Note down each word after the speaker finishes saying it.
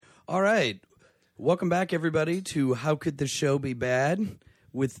All right. Welcome back, everybody, to How Could the Show Be Bad?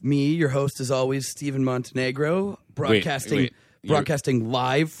 With me, your host, as always, Steven Montenegro, broadcasting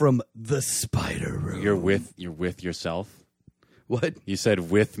live from the Spider Room. You're with yourself? What? You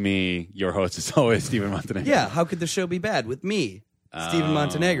said with me, your host is always Steven Montenegro. Yeah, How Could the Show Be Bad? With me, Steven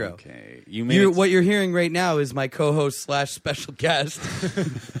Montenegro. Okay. What you're hearing right now is my co-host / special guest,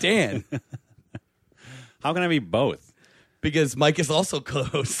 Dan. How can I be both? Because Mike is also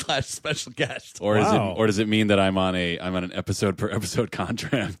co-host / special guest. Or does it mean that I'm on an episode per episode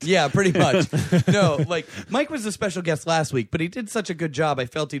contract? Yeah, pretty much. No, like Mike was a special guest last week, but he did such a good job. I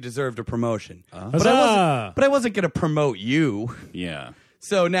felt he deserved a promotion. But I wasn't going to promote you. Yeah.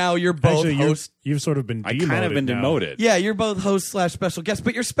 So now you're both Actually, hosts. You've sort of been demoted. I kind of been now. demoted. Yeah, you're both hosts / special guests,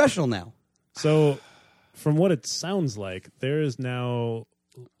 but you're special now. So, from what it sounds like, there is now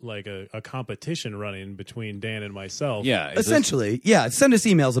like a competition running between Dan and myself. Yeah. Essentially, yeah. Send us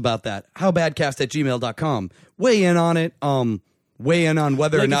emails about that. Howbadcast@gmail.com. Weigh in on it. Weigh in on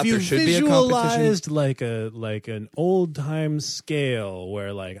whether or not there should be a competition. Visualized like an old time scale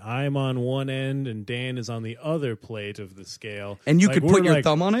where like I'm on one end and Dan is on the other plate of the scale, And you like, could put we're your like-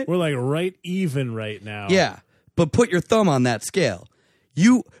 thumb on it? We're like right even right now. Yeah, but put your thumb on that scale.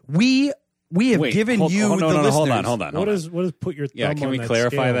 We have given the listeners. Hold on. What does put your thumb Yeah, can on we that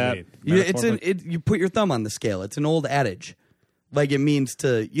clarify scale that? mean? You put your thumb on the scale. It's an old adage. Like it means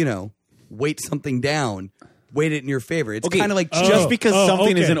to, weight something down, weight it in your favor. It's kind of like just because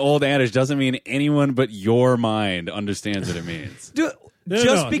something is okay. an old adage doesn't mean anyone but your mind understands what it means. Because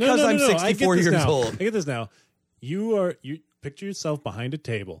I'm I 64 get this years now. old. I get this now. You picture yourself behind a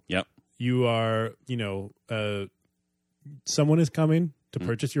table. Yep. You are, someone is coming to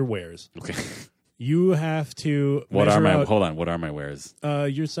purchase your wares. Okay. You have to What measure out, are my wares?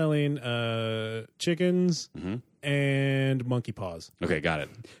 you're selling chickens and monkey paws. Okay, got it.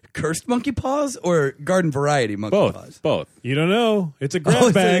 Cursed monkey paws or garden variety monkey paws? Both. You don't know. It's a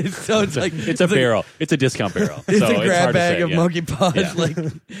grab bag. So it's like It's a barrel. It's a discount barrel. It's so a grab hard to bag say, of yeah. monkey paws. Yeah. Like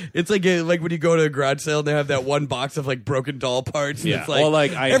it's like when you go to a garage sale and they have that one box of like broken doll parts. And Yeah. it's like, Well,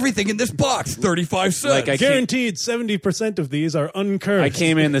 like, everything in this box, 35 cents. Like, I Guaranteed 70% of these are uncursed. I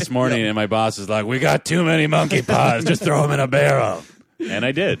came in this morning and my boss was like, "We got too many monkey paws. Just throw them in a barrel." And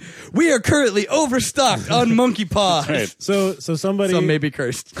I did. We are currently overstocked on monkey paws. Right. So somebody Some may be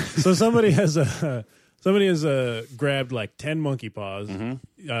cursed. So somebody has grabbed like 10 monkey paws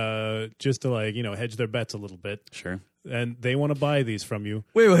just to like, hedge their bets a little bit. Sure. And they want to buy these from you.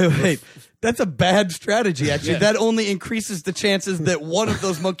 Wait. That's a bad strategy, actually. Yeah. That only increases the chances that one of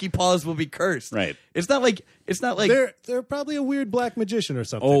those monkey paws will be cursed. Right. It's not like They're probably a weird black magician or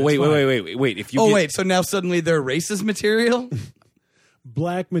something. Oh, It's wait. fine. If you so now suddenly they're racist material?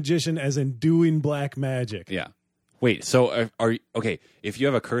 Black magician as in doing black magic. Yeah. Wait, so okay, if you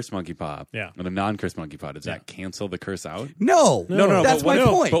have a cursed monkey paw and a non-cursed monkey paw, does that cancel the curse out? No. That's my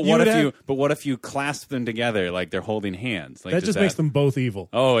point. But what if you clasp them together like they're holding hands? Like That just makes them both evil.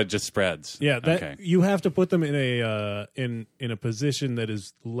 Oh, it just spreads. Yeah, okay. You have to put them in a in a position that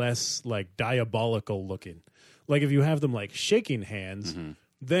is less like diabolical looking. Like if you have them like shaking hands,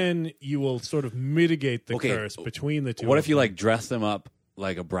 then you will sort of mitigate the curse between the two. What of if you them. like dress them up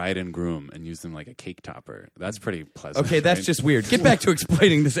like a bride and groom and use them like a cake topper? That's pretty pleasant. Okay, that's right? just weird. Get back to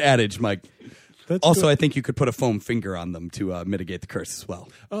explaining this adage, Mike. That's Also, good. I think you could put a foam finger on them to mitigate the curse as well.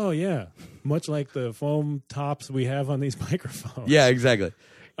 Oh yeah, much like the foam tops we have on these microphones. Yeah, exactly.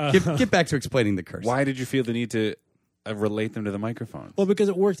 Get back to explaining the curse. Why did you feel the need to relate them to the microphone? Well, because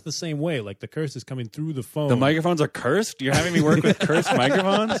it works the same way. Like the curse is coming through the phone. The microphones are cursed? You're having me work with cursed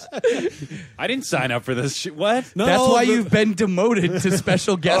microphones? I didn't sign up for this shit. What? No, That's why the- you've been demoted to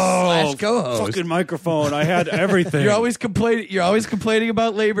special guest / co-host. Fucking microphone. I had everything. You're always complaining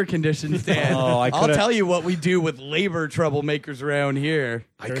about labor conditions, Dan. Oh, I I'll could've- tell you what we do with labor troublemakers around here.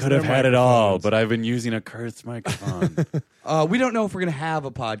 I Curse could have their had it all, microphones. but I've been using a cursed microphone. We don't know if we're going to have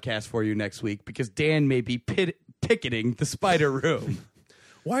a podcast for you next week because Dan may be picketing the Spider Room.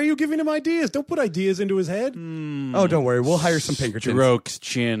 Why are you giving him ideas? Don't put ideas into his head. Oh, don't worry. We'll hire some Pinkertons. Strokes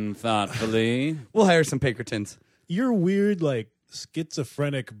chin thoughtfully. We'll hire some Pinkertons. Your weird, like,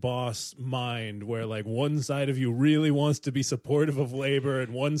 schizophrenic boss mind where, like, one side of you really wants to be supportive of labor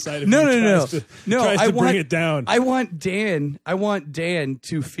and one side of you tries to bring it down. I want Dan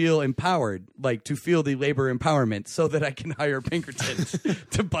to feel empowered, like to feel the labor empowerment so that I can hire Pinkertons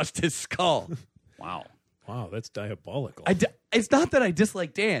to bust his skull. Wow. Wow, that's diabolical. It's not that I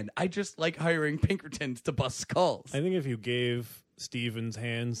dislike Dan. I just like hiring Pinkertons to bust skulls. I think if you gave Steven's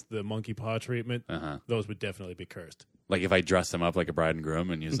hands the monkey paw treatment, those would definitely be cursed. Like if I dress them up like a bride and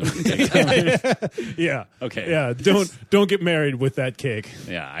groom and use them for cake. Yeah. Okay. Yeah. Don't get married with that cake.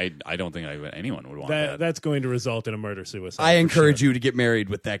 Yeah, I don't think anyone would want that. That's going to result in a murder-suicide. I encourage you to get married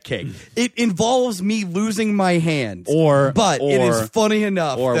with that cake. It involves me losing my hands. But it is funny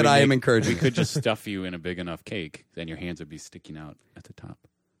enough that I am encouraging. We could just stuff you in a big enough cake, then your hands would be sticking out at the top.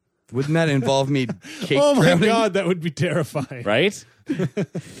 Wouldn't that involve me cake Oh my drowning? God, that would be terrifying. Right?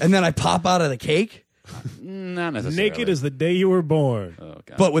 And then I pop out of the cake? Not necessarily. Naked as the day you were born. Oh,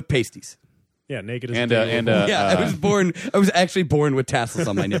 God. But with pasties. Yeah, naked as And, the day you were born. Yeah, I was actually born with tassels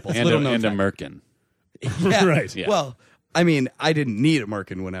on my nipples. and Little a known fact. merkin. Yeah. Right. Yeah. Well, I mean, I didn't need a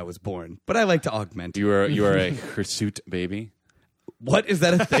merkin when I was born, but I like to augment. You were a hirsute baby? What? Is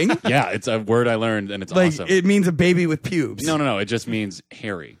that a thing? Yeah, it's a word I learned, and it's Like, awesome. it means a baby with pubes. No. It just means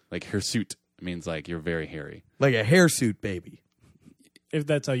hairy. Like hirsute means like you're very hairy. Like a hairsuit baby. If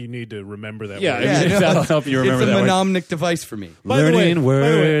that's how you need to remember that Yeah, word. Yeah, if no, that'll help you remember it's a that word. mnemonic device for me. By the way- Learning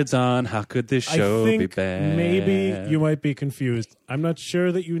words on how could this show I think be bad? maybe you might be confused. I'm not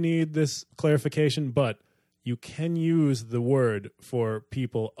sure that you need this clarification, but you can use the word for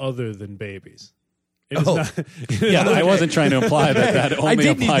people other than babies. It is Oh. not, Yeah, I wasn't trying to imply that I only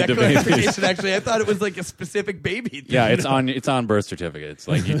did need applied that to babies. clarification, actually. I thought it was like a specific baby thing. Yeah, it's on birth certificates.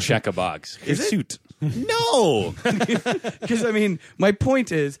 Like you check a box. Hirsute. No. Because, I mean, my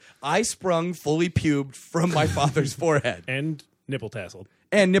point is, I sprung fully pubed from my father's forehead and nipple tasseled.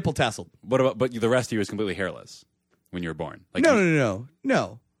 and nipple tasseled. What about? But the rest of you was completely hairless when you were born. Like No.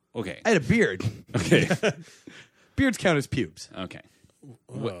 Okay. I had a beard. Okay. Beards count as pubes. Okay.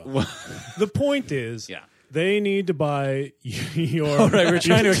 The point is, Yeah. they need to buy your. All right, we're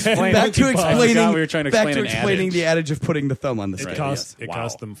trying to explain. Back to I explaining. forgot we were trying to back explain to an explaining adage. the adage of putting the thumb on the It scale. cost yes. it Wow.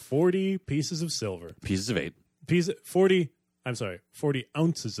 cost them 40 pieces of silver. Pieces of 8. 40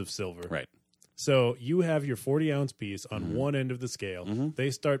 ounces of silver. Right. So you have your 40-ounce piece on Mm-hmm. one end of the scale.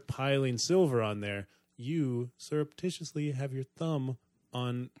 They start piling silver on there. You surreptitiously have your thumb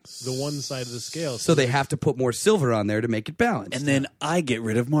on the one side of the scale. So they have to put more silver on there to make it balanced. And then I get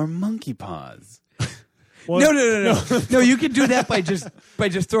rid of more monkey paws. Well, No, you can do that by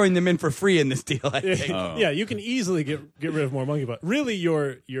just throwing them in for free in this deal, I think. Yeah, you can easily get rid of more monkey paws. Really,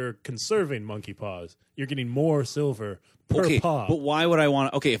 you're conserving monkey paws. You're getting more silver per paw. But why would I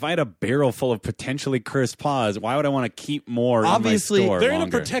want? Okay, if I had a barrel full of potentially cursed paws, why would I want to keep more? Obviously, in my store They're longer?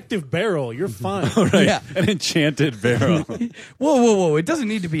 in a protective barrel. You're fine. Right. Yeah. An enchanted barrel. Whoa! It doesn't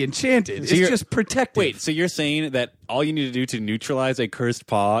need to be enchanted. So It's you're- just protective. Wait, so you're saying that all you need to do to neutralize a cursed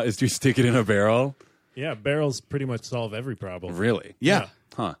paw is to stick it in a barrel? Yeah, barrels pretty much solve every problem. Really? Yeah.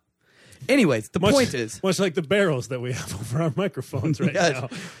 Huh. Anyways, the point is, much like the barrels that we have over our microphones right yes, now.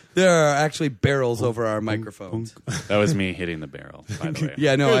 there are actually barrels over our microphones. That was me hitting the barrel, by the way.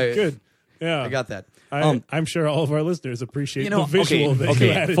 Yeah, no, Good. Yeah, I got that. I'm sure all of our listeners appreciate the visual that you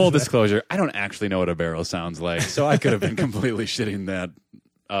okay, added full to that. disclosure, I don't actually know what a barrel sounds like, so I could have been completely shitting that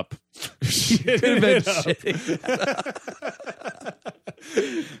up. Could have been shitting.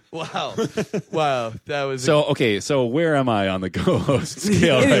 Wow, that was So where am I on the co-host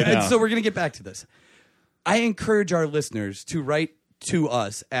scale right now? So we're gonna get back to this. I encourage our listeners to write to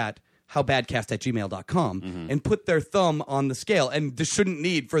us at howbadcast@gmail.com and put their thumb on the scale. And this shouldn't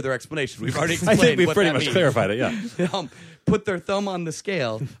need further explanation. We've already I explained think we've what pretty that much means. clarified it, yeah. Put their thumb on the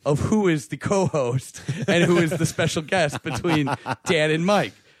scale of who is the co-host and who is the special guest between Dan and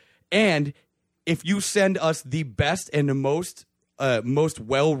Mike. And if you send us the best and the most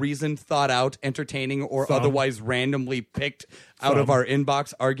well-reasoned, thought-out, entertaining, or otherwise randomly picked out of our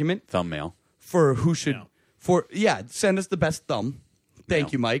inbox argument Thumbnail. for who should send us the best thumb.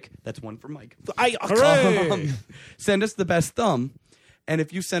 Thank you, Mike. That's one for Mike. Hooray! Send us the best thumb, and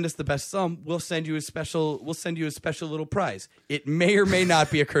if you send us the best thumb, we'll send you a special little prize. It may or may not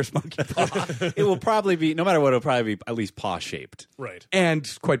be a cursed monkey paw, It will probably be, no matter what, it'll probably be at least paw-shaped. Right. and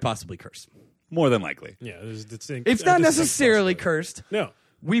quite possibly cursed. More than likely. Yeah, It's not necessarily cursed. No.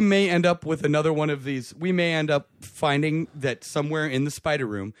 We may end up with another one of these. We may end up finding that somewhere in the spider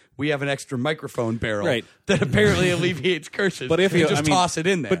room we have an extra microphone barrel Right. that apparently alleviates curses. But if and you just toss it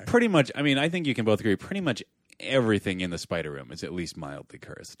in there. But pretty much, I mean, I think you can both agree, pretty much everything in the spider room is at least mildly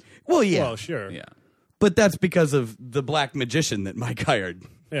cursed. well, yeah, Well, sure. Yeah. but that's because of the black magician that Mike hired.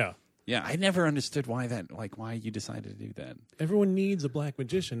 Yeah. Yeah, I never understood why you decided to do that. Everyone needs a black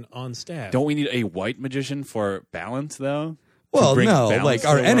magician on staff. Don't we need a white magician for balance, though? Well, bring no, balance like to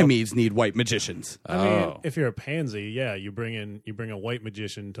our the world? enemies need white magicians. I mean, Oh. if you're a pansy, yeah, you bring a white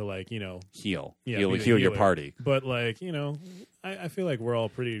magician to Heal. yeah, heal be the your healer. party. But I feel like we're all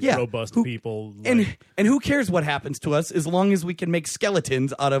pretty Yeah, robust who- people. And who cares what happens to us as long as we can make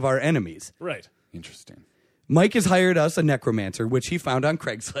skeletons out of our enemies? right. Interesting. Mike has hired us a necromancer, which he found on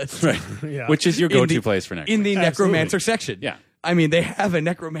Craigslist. Right. Yeah. Which is your go-to place for necromancer. In the necromancer section. Yeah. I mean, they have a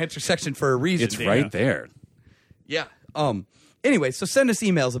necromancer section for a reason. It's right there. Yeah. Anyway, so send us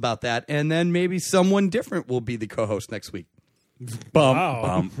emails about that, and then maybe someone different will be the co-host next week.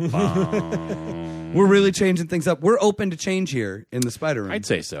 Wow. We're really changing things up. We're open to change here in the Spider Room. I'd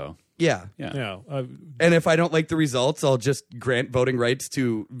say so. Yeah. And if I don't like the results, I'll just grant voting rights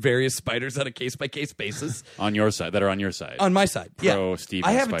to various spiders on a case-by-case basis. On your side, that are on your side. On my side. Pro Steven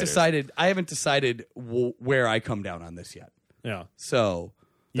I haven't spiders. I haven't decided where I come down on this yet. Yeah. So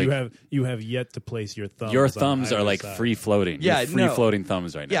you have yet to place your thumbs. Your thumbs are like free floating. Yeah, free floating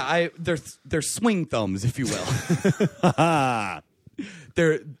thumbs right now. Yeah, they're swing thumbs, if you will.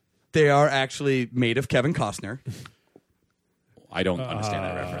 They are actually made of Kevin Costner. I don't understand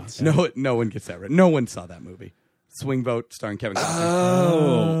that reference. No one gets that right. No one saw that movie. Swing Vote starring Kevin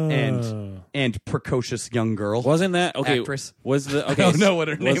Costner. And precocious young girl. Wasn't that actress? Was the I don't know what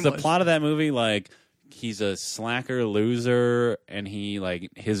her name was. Was the plot of that movie like he's a slacker loser and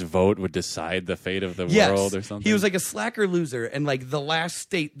his vote would decide the fate of the world or something? He was like a slacker loser and like the last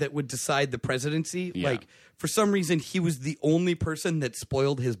state that would decide the presidency. Yeah. Like for some reason he was the only person that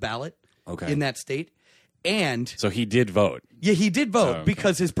spoiled his ballot in that state. And so he did vote. Yeah, he did vote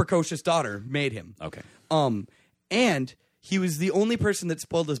because his precocious daughter made him. Okay. And he was the only person that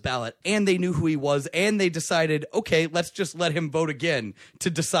spoiled his ballot, and they knew who he was, and they decided, okay, let's just let him vote again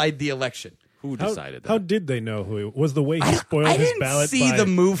to decide the election. Who decided that? How did they know who he was? The way he spoiled I his didn't ballot see the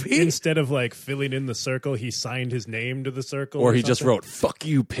movie. Instead of like filling in the circle, he signed his name to the circle. Or he just wrote, "Fuck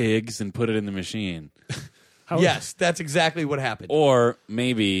you, pigs," and put it in the machine. Yes, that's exactly what happened. Or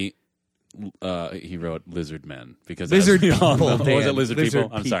maybe he wrote lizard men because lizard people. Was it lizard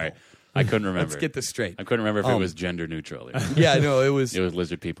people? I'm sorry. I couldn't remember. Let's get this straight. I couldn't remember if it was gender neutral. Yeah, no, it was. It was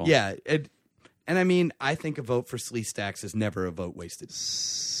lizard people. Yeah, and I mean, I think a vote for Slee Stacks is never a vote wasted.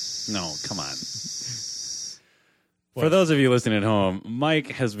 No, come on. For those of you listening at home,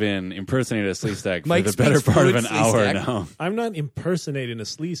 Mike has been impersonating a Slee Stack for the better part of an hour now. I'm not impersonating a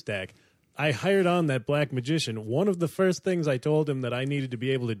Slee Stack. I hired on that black magician. One of the first things I told him that I needed to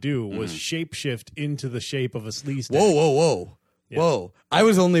be able to do was shapeshift into the shape of a Slee Stack. Whoa. Yeah. Whoa. I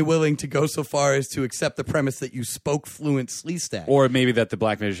was only willing to go so far as to accept the premise that you spoke fluent Slee Stack. Or maybe that the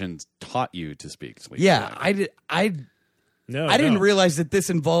black magician taught you to speak Slee Stack. Yeah, I didn't realize that this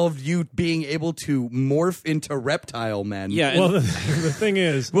involved you being able to morph into reptile men. Yeah. Well, the thing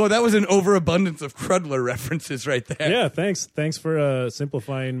is... Well, that was an overabundance of Crudler references right there. Yeah, thanks for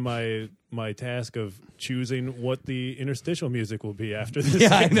simplifying my task of choosing what the interstitial music will be after this.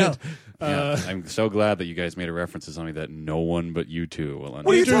 Yeah, I know. I'm so glad that you guys made a reference to something that no one but you two will understand.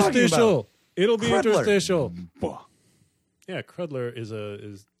 What are you talking about? It'll be Crudler. interstitial. Yeah, Crudler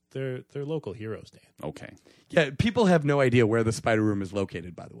is they're local heroes, Dan. Okay. Yeah, people have no idea where the Spider Room is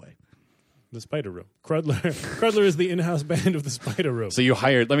located, by the way. The Spider Room. Crudler is the in-house band of the Spider Room. So you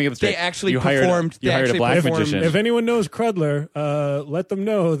hired, let me get this straight. They actually you performed. hired a black magician. If anyone knows Crudler, let them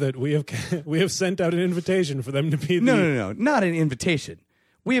know that we have sent out an invitation for them to be No, not an invitation.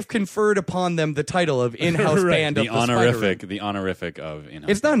 We have conferred upon them the title of in-house band of the honorific, Spider Room. the honorific of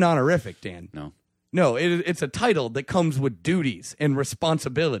in-house. It's not an honorific, Dan. No, it's a title that comes with duties and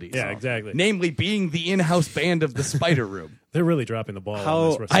responsibilities. Yeah, exactly. Namely, being the in-house band of the Spider Room. They're really dropping the ball.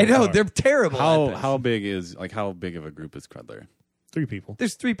 On this I know they're terrible. How big of a group is Crudler? 3 people.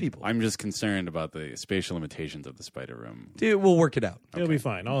 There's 3 people. I'm just concerned about the spatial limitations of the Spider Room. Dude, we'll work it out. It'll be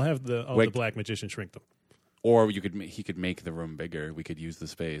fine. I'll have the black magician shrink them. Or he could make the room bigger. We could use the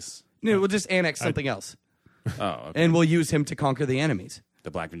space. No, we'll just annex something else. Oh, okay. And we'll use him to conquer the enemies. The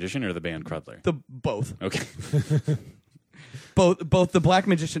Black Magician or the band Crudler? Both. Okay. both the Black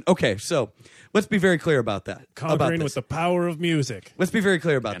Magician. Okay, so let's be very clear about that. Conquering with the power of music. Let's be very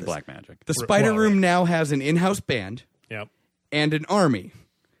clear about and this. Black magic. The Spider Room now has an in-house band. Yep. And an army.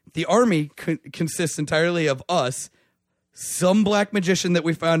 The army consists entirely of us, some black magician that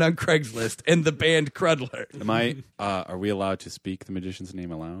we found on Craigslist, and the band Crudler. Are we allowed to speak the magician's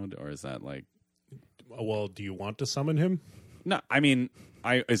name aloud, or is that like? Well, do you want to summon him? No, I mean,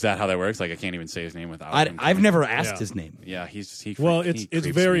 is that how that works? Like, I can't even say his name without. I've never asked his name. Yeah, it's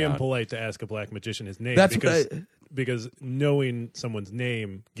very impolite to ask a black magician his name. That's because knowing someone's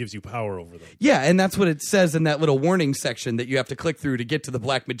name gives you power over them. Yeah, and that's what it says in that little warning section that you have to click through to get to the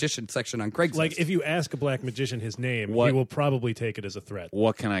black magician section on Craigslist. Like, if you ask a black magician his name, he will probably take it as a threat.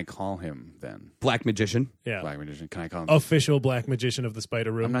 What can I call him then? Black magician. Yeah. Black magician. Can I call him? Official black magician of the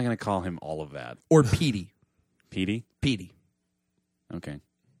Spider Room. I'm not going to call him all of that. Or Petey. Petey? Petey. Okay.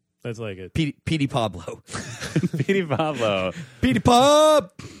 That's like it. Petey Pablo. Petey Pablo. Petey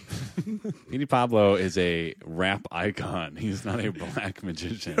Pop! Petey Pablo is a rap icon. He's not a black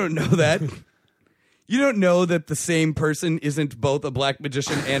magician. You don't know that? You don't know that the same person isn't both a black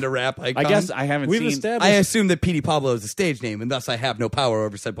magician and a rap icon? I guess I haven't We've seen. established. I assume that Petey Pablo is a stage name, and thus I have no power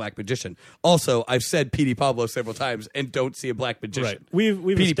over said black magician. Also, I've said Petey Pablo several times and don't see a black magician. Right. We've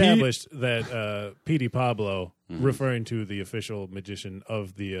Petey established that Petey Pablo, referring to the official magician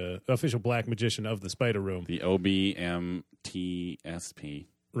of the official black magician of the Spider Room, The OBMTSP.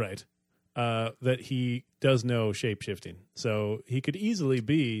 right? That he does know shape shifting, so he could easily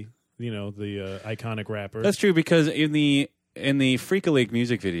be, the iconic rapper. That's true because in the Freak a League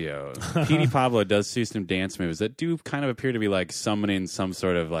music video, Petey Pablo does do some dance moves that do kind of appear to be like summoning some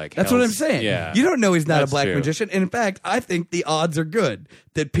sort of like. That's what I'm saying. Yeah, You don't know he's not That's a black true. magician. And in fact, I think the odds are good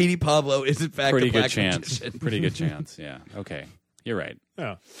that Petey Pablo is in fact pretty a good black chance. magician. Pretty good chance. Yeah. Okay, you're right.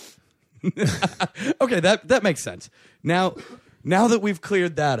 Oh. Okay, that makes sense. Now that we've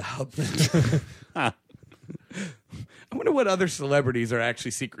cleared that up, I wonder what other celebrities are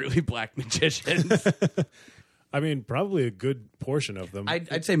actually secretly black magicians. I mean, probably a good portion of them.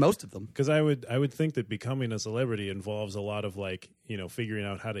 I'd say most of them. Because I would think that becoming a celebrity involves a lot of figuring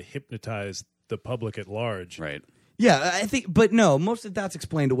out how to hypnotize the public at large. Right. Yeah, I think, but no, most of that's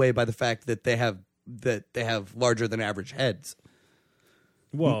explained away by the fact that they have larger than average heads.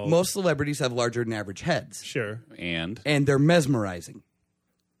 Well, Most celebrities have larger than average heads, sure, And and they're mesmerizing.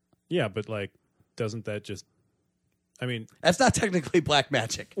 yeah, but doesn't that just? I mean, That's not technically black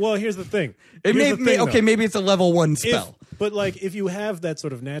magic. well, here's the thing. It Here's the thing, though. maybe it's a level 1 spell. But if you have that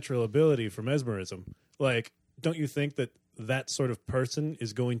sort of natural ability for mesmerism, don't you think that sort of person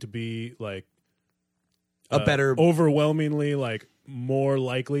is going to be a better, overwhelmingly more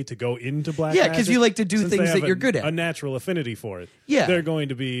likely to go into black Yeah, magic? 'cause you like to do since things they have that you're good at. a natural affinity for it. Yeah. They're going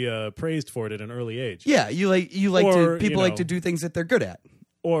to be praised for it at an early age. yeah, you like Or, to people you like know- to do things that they're good at.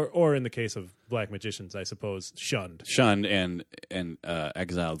 Or in the case of black magicians, I suppose, shunned. and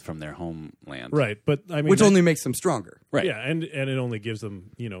exiled from their homeland. Right, but I mean, Which only makes them stronger. Right. yeah, and it only gives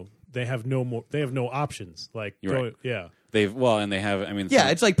them, they have no options. You're right. Yeah, They have. I mean. Yeah,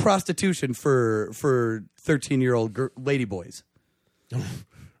 it's like prostitution for 13-year-old ladyboys.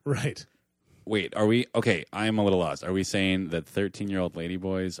 right. Wait, are we okay? I'm a little lost. Are we saying that 13-year-old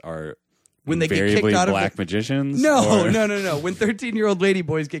ladyboys are When they get kicked invariably out of black magicians? No, or- no. When 13-year-old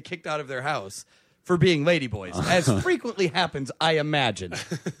ladyboys get kicked out of their house for being ladyboys, as frequently happens, I imagine.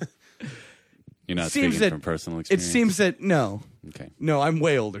 You're not Seems speaking that- from personal It experience. seems that no, okay. I'm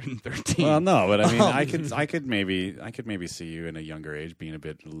way older than 13. Well, no, but I mean, I could maybe see you in a younger age being a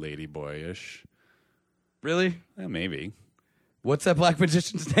bit ladyboyish. Really? Maybe. What's that black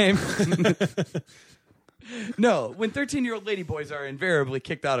magician's name? No, when 13-year-old ladyboys are invariably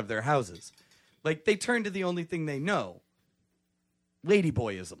kicked out of their houses, they turn to the only thing they know,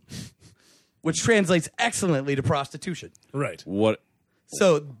 ladyboyism, which translates excellently to prostitution. Right. What?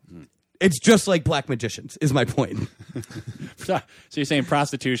 So it's just like black magicians, is my point. So you're saying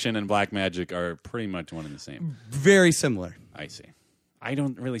prostitution and black magic are pretty much one and the same? Very similar. I see. I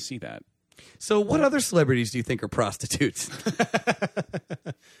don't really see that. So what other celebrities do you think are prostitutes?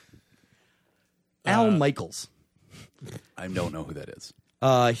 Al Michaels. I don't know who that is.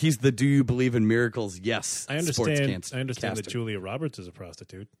 He's the Do You Believe in Miracles? Yes. I understand. sportscaster. I understand that Julia Roberts is a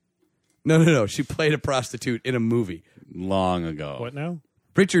prostitute. No. She played a prostitute in a movie. Long ago. What now?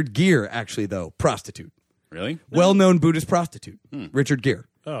 Richard Gere, actually, though, prostitute. Really? Well-known Buddhist prostitute. Richard Gere.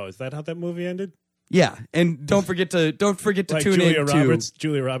 Oh, is that how that movie ended? Yeah, and don't forget to tune Julia in Roberts.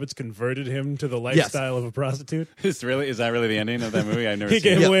 Julia Roberts converted him to the lifestyle of a prostitute. Is that really the ending of that movie? I've never He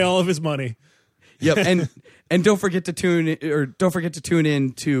seen gave it. away all of his money. Yep, and don't forget to tune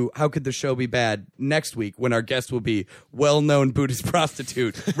in to How Could the Show Be Bad next week when our guest will be well-known Buddhist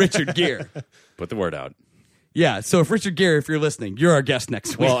prostitute Richard Gere. Put the word out. Yeah, so if Richard Gere, if you're listening, you're our guest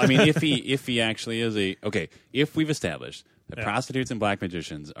next week. Well, I mean, if he actually is if we've established that prostitutes and black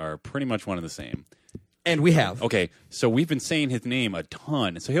magicians are pretty much one and the same. and we have. Okay, so we've been saying his name a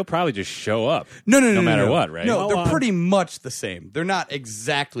ton, so he'll probably just show up. No matter what, right? No, Hold they're on. pretty much the same. They're not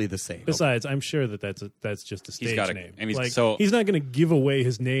exactly the same. Besides, I'm sure that's just a stage got name. and he's he's not going to give away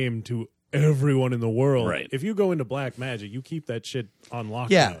his name to everyone in the world. Right. If you go into black magic, you keep that shit on lockdown.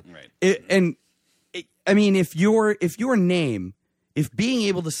 Yeah, Right. I mean, if your name, if being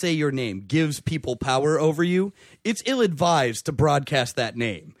able to say your name gives people power over you, it's ill-advised to broadcast that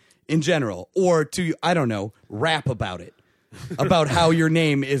name in general, or to, I don't know, rap about it, about how your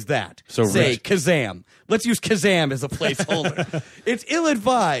name is that. So say Rich- Kazam. Let's use Kazam as a placeholder. It's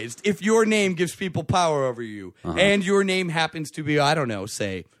ill-advised if your name gives people power over you, and your name happens to be, I don't know,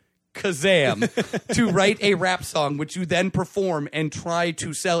 say Kazam to write a rap song, which you then perform and try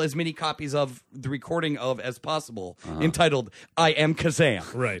to sell as many copies of the recording of as possible, entitled I Am Kazam.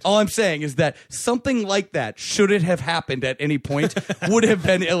 Right. All I'm saying is that something like that, should it have happened at any point, would have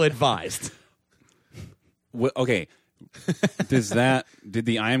been ill-advised. Okay. Did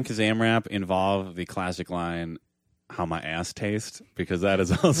the I Am Kazam rap involve the classic line, how my ass tastes? Because that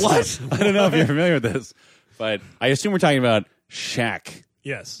is also... What? I don't know if you're familiar with this, but I assume we're talking about Shaq.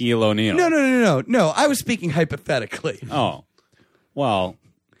 Yes. Eel O'Neal. No. I was speaking hypothetically. Oh. Well,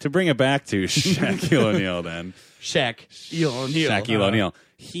 to bring it back to Shaquille O'Neal then. Shaquille O'Neal. Shaquille O'Neal.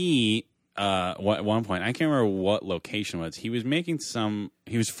 He, at one point, I can't remember what location it was. He was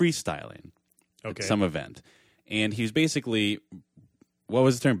freestyling at some event. And he was basically, what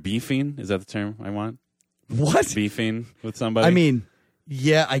was the term? Beefing? Is that the term I want? What? Beefing with somebody? I mean...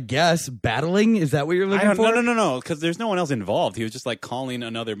 Yeah, I guess. Battling? Is that what you're looking for? No. Because there's no one else involved. He was just like calling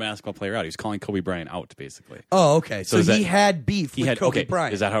another basketball player out. He was calling Kobe Bryant out, basically. Oh, okay. So he had beef with Kobe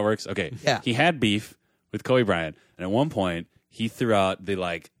Bryant. Is that how it works? Okay. Yeah. He had beef with Kobe Bryant. And at one point, he threw out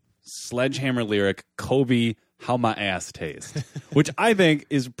the sledgehammer lyric, Kobe, how my ass tastes. Which I think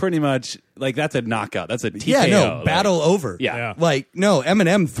is pretty much, that's a knockout. That's a TKO. Yeah, no, battle over. Yeah. No,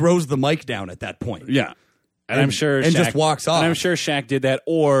 Eminem throws the mic down at that point. Yeah. And I'm sure and Shaq, just walks off. And I'm sure Shaq did that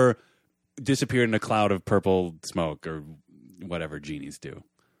or disappeared in a cloud of purple smoke or whatever genies do.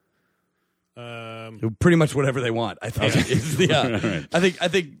 Pretty much whatever they want, I think. Right. I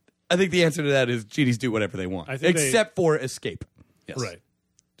think the answer to that is genies do whatever they want, except for escape. Yes. Right.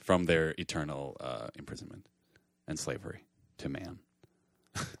 From their eternal imprisonment and slavery to man.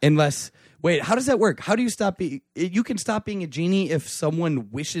 Unless, wait, how does that work? How do you stop being? You can stop being a genie if someone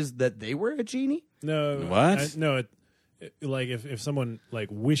wishes that they were a genie. No. What? No. If someone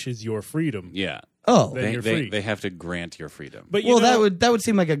wishes your freedom, yeah. Oh, then you're free. They have to grant your freedom. But that would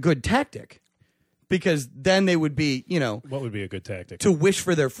seem like a good tactic, because then they would be, what would be a good tactic? To wish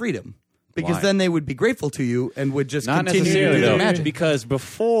for their freedom. Because then they would be grateful to you and would just Not continue to necessarily, do their though, magic. because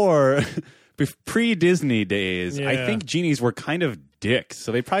pre-Disney days, I think genies were kind of dicks,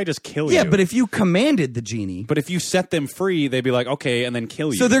 so they probably just kill you. Yeah, but if you commanded the genie... But if you set them free, they'd be like, okay, and then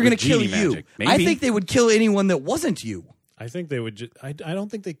kill you. So they're going to kill genie you. magic. Maybe. I think they would kill anyone that wasn't you. I think they would just... I don't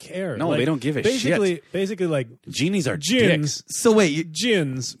think they care. No, they don't give a shit. Basically, genies are djinns. dicks. So wait...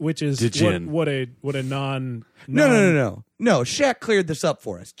 Djinns, which is what a non... No. Shaq cleared this up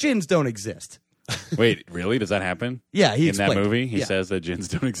for us. Djinns don't exist. Wait, really? Does that happen? Yeah, he in that explained. movie, he says that djinns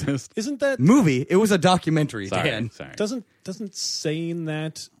don't exist. Isn't that movie? It was a documentary. Dan. Sorry. Doesn't saying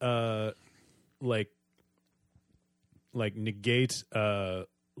that negate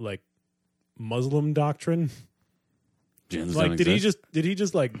Muslim doctrine? Djinns don't did exist? he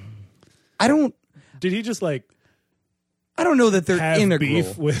just I don't know that they're have integral.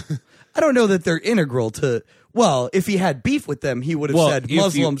 beef with? I don't know that they're integral to. Well, if he had beef with them, he would have said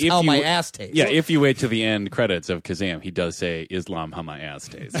Muslims how my ass tastes. Yeah, if you wait to the end credits of Kazam, he does say Islam how my ass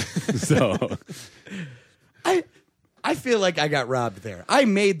tastes. So I feel like I got robbed there. I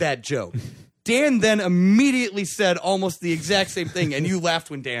made that joke. Dan then immediately said almost the exact same thing, and you laughed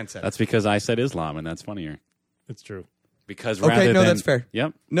when Dan said it. That's because I said Islam, and that's funnier. It's true. Because that's fair.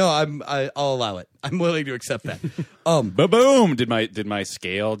 Yep. No, I'll allow it. I'm willing to accept that. Ba-boom! Did my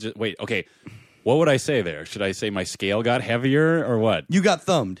scale just wait? Okay, what would I say there? Should I say my scale got heavier or what? You got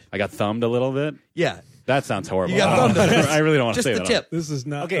thumbed. I got thumbed a little bit. Yeah. That sounds horrible. You got thumbed. I really don't want to Just say the that. tip. This is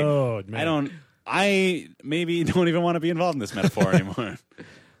not. Okay. Oh, man. I maybe don't even want to be involved in this metaphor anymore.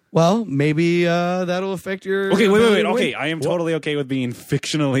 Well, maybe that'll affect your. Okay, wait. Okay, I am totally okay with being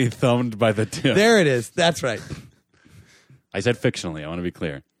fictionally thumbed by the tip. There it is. That's right. I said fictionally. I want to be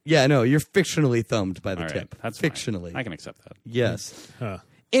clear. Yeah, no, you're fictionally thumbed by the All right, tip. that's fictionally. fine. I can accept that. Yes. Huh.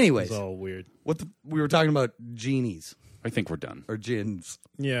 Anyways, It's all weird. we were talking about genies I think we're done. or jinns.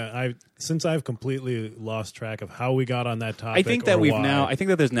 Yeah, since I've completely lost track of how we got on that topic. I think that I think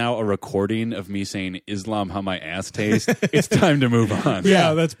that there's now a recording of me saying Islam how my ass tastes. It's time to move on.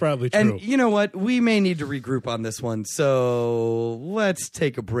 Yeah, that's probably true. And you know what? We may need to regroup on this one. So let's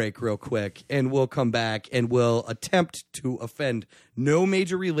take a break real quick, and we'll come back and we'll attempt to offend no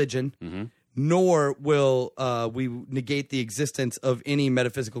major religion, nor will we negate the existence of any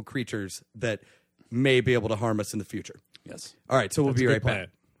metaphysical creatures that may be able to harm us in the future. Yes. All right, so we'll be right back.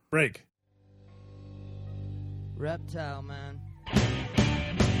 Break. Reptile Man.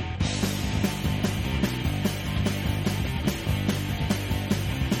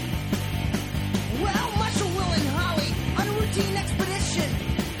 Well, Marshall, Will, and Holly on a routine expedition.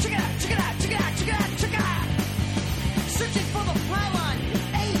 Check it out, check it out, check it out, check it out, check it out. Searching for the pylon,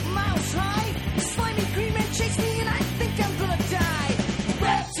 8 miles high. Slimy green man chased me, and I think I'm gonna die.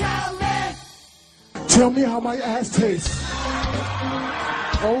 Reptile Tell me how my ass tastes.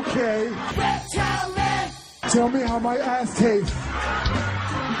 Okay. Reptile Man. Tell me how my ass tastes.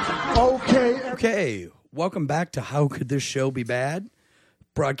 Okay. Okay, welcome back to How Could This Show Be Bad?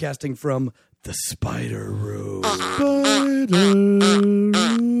 Broadcasting from the Spider Room.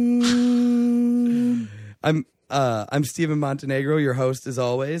 I'm Steven Montenegro, your host as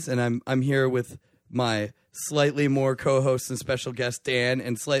always, and I'm here with my slightly more co-host and special guest Dan,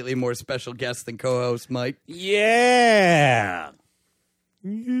 and slightly more special guest than co-host Mike. Yeah.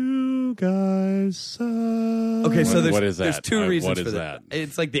 You guys suck. Okay, so What is that? there's two reasons what for is that.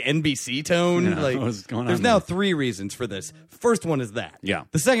 It's like the NBC tone. Yeah, like what's going on there's now there? 3 reasons for this. First one is that. Yeah.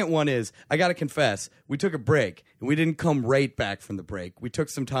 The second one is I got to confess, we took a break and we didn't come right back from the break. We took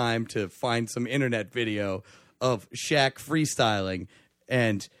some time to find some internet video of Shaq freestyling,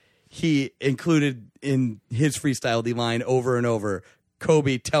 and he included in his freestyle the line over and over,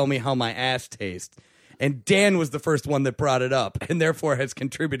 "Kobe, tell me how my ass tastes." And Dan was the first one that brought it up, and therefore has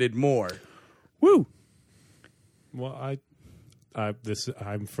contributed more. Woo. Well,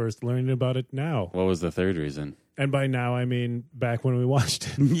 I'm first learning about it now, What was the third reason? and by now I mean back when we watched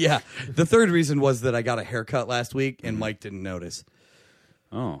it. Yeah. The third reason was that I got a haircut last week, and Mike didn't notice.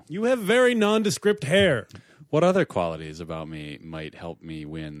 Oh. You have very nondescript hair. What other qualities about me might help me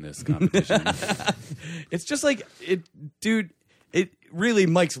win this competition? It's just like dude. It really,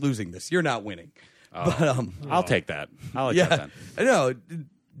 Mike's losing this. You're not winning. But I'll take that. I'll accept yeah, that. I know.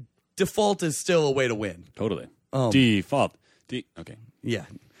 Default is still a way to win. Totally. Default. Okay. Yeah.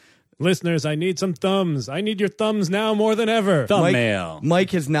 Listeners, I need some thumbs. I need your thumbs now more than ever. Thumbnail.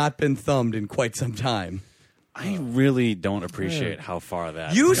 Mike has not been thumbed in quite some time. I really don't appreciate how far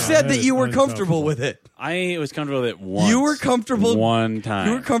that. You said that that is you were uncomfortable. comfortable with it. I was comfortable with it once. You were comfortable one time.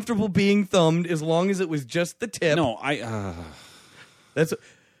 You were comfortable being thumbed as long as it was just the tip. No, That's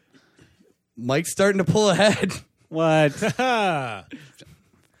Mike's starting to pull ahead. what?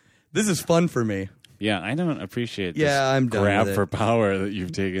 This is fun for me. Yeah, I don't appreciate this Yeah, I'm done grab with it. for power that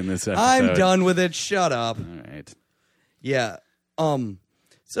you've taken this episode. I'm done with it. Shut up. All right. Yeah.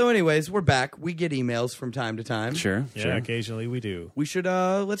 So anyways, we're back. We get emails from time to time. Sure. Yeah, Sure. occasionally we do. We should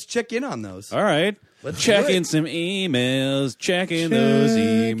let's check in on those. All right. Let's check do it. in some emails. Check in those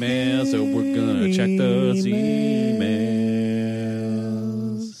emails. So we're gonna check those emails.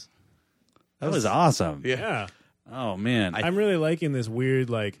 That was awesome. Yeah. Oh man. I'm really liking this weird,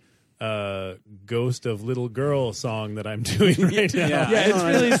 like, Ghost of Little Girl song that I'm doing right now. Yeah, it's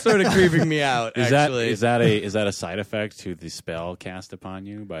really sort of creeping me out. Is actually, that a side effect to the spell cast upon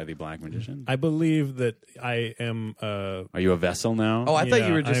you by the Black Magician? I believe that I am. Are you a vessel now? Oh, I thought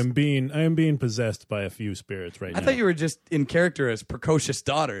you were just. I am being possessed by a few spirits right now. I thought you were just in character as precocious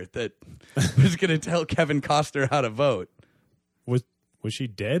daughter that was going to tell Kevin Costner how to vote. Was she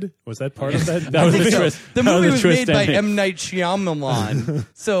dead? Was that part of that? That was I the think so. twist. The That movie the was twist made by ending. M. Night Shyamalan,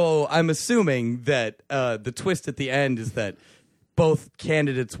 so I'm assuming that the twist at the end is that both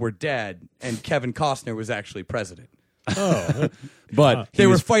candidates were dead and Kevin Costner was actually president. But They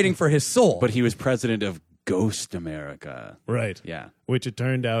were fighting for his soul. But he was president of Ghost America. Right. Yeah. Which it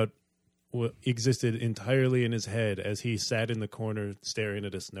turned out existed entirely in his head as he sat in the corner staring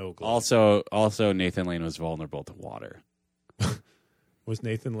at a snow globe. Also, Nathan Lane was vulnerable to water. Was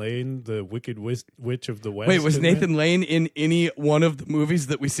Nathan Lane the Wicked Witch of the West? Wait, was in that? Nathan Lane in any one of the movies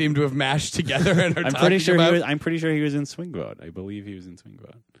that we seem to have mashed together and are I'm talking pretty sure about? I'm pretty sure he was in Swing Vote. I believe he was in Swing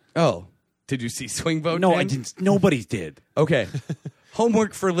Vote. Oh, did you see Swing Vote? No, Dan? I didn't. Nobody did. Okay.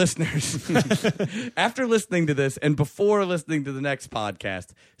 Homework for listeners. After listening to this and before listening to the next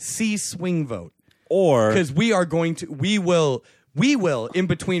podcast, see Swing Vote. Or Because we will, in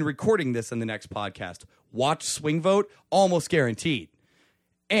between recording this and the next podcast, watch Swing Vote, almost guaranteed.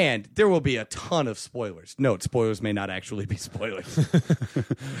 And there will be a ton of spoilers. Note, spoilers may not actually be spoilers.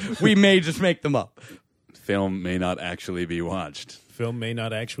 We may just make them up. film may not actually be watched. Film may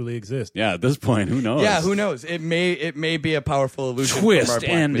not actually exist. Yeah, at this point, who knows? Yeah, who knows? It may be a powerful illusion Twist from our black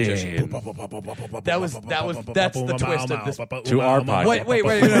ending. magician. That's the twist of this. To our podcast. Wait,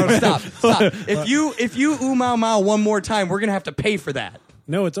 no, stop. If you ooh mow mow one more time, we're gonna have to pay for that.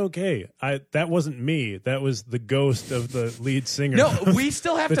 No, it's okay. That wasn't me. That was the ghost of the lead singer. No, we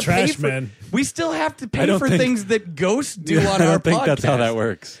still have The to trash pay for. man. We still have to pay don't for think- things that ghosts do on I our don't think podcast. that's how that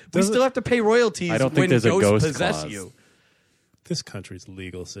works. We still have to pay royalties I don't think when there's a ghosts ghost possess clause. you. This country's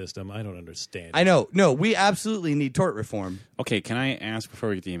legal system, I don't understand. I know. No, we absolutely need tort reform. Okay, can I ask before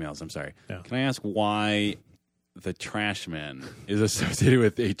we get the emails? I'm sorry. Yeah. Can I ask why the trash man is associated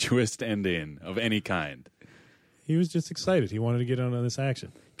with a twist ending of any kind? He was just excited. He wanted to get on this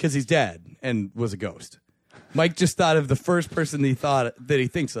action. Because he's dead and was a ghost. Mike just thought of the first person that he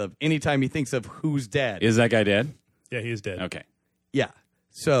thinks of anytime he thinks of who's dead. Is that guy dead? Yeah, he is dead. Okay. Yeah.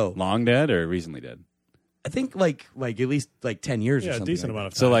 So Long dead or recently dead? I think like at least like 10 years or Yeah, a something. decent like amount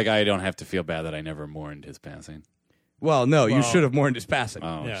of time. So like I don't have to feel bad that I never mourned his passing. that. Well, no, you Well- should have mourned his passing.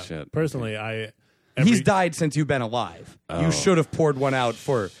 Oh yeah. shit. Personally, I. He's died since you've been alive. Oh. You should have poured one out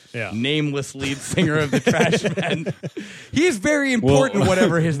for Yeah. nameless lead singer of the Trash Men. He is very important,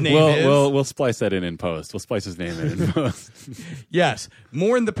 whatever his name is. We'll splice that in post. We'll splice his name in post. Yes,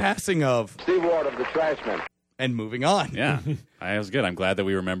 mourn the passing of Steve Ward of the Trash Men. and moving on. Yeah, that was good. I'm glad that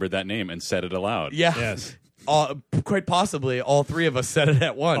we remembered that name and said it aloud. Yeah. Yes. Quite possibly, all three of us said it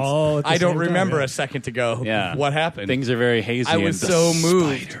at once. All at the I don't same time, remember yeah. a second ago. Yeah. What happened? Things are very hazy. I in was the so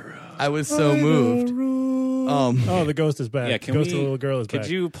moved. Spider Room. I was so moved. Oh, the ghost is back. Yeah, can ghost we? of the little girl is could back.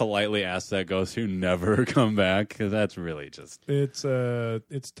 you politely ask that ghost to never come back? Because that's really just It's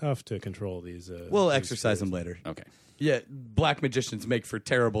tough to control these. We'll these exercise them spirits. later. okay. Yeah, black magicians make for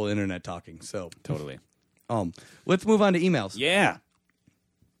terrible internet talking. So, Totally. let's move on to emails. Yeah.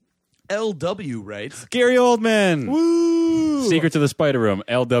 LW writes, Gary Oldman. Woo! Secret to the Spider Room.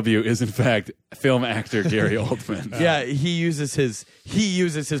 LW is in fact film actor Gary Oldman. yeah, he uses his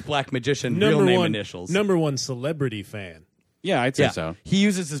black magician real name initials. Number one celebrity fan. Yeah, I'd say Yeah, so. he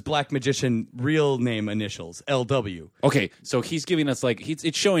uses his black magician real name initials, LW. Okay, so he's giving us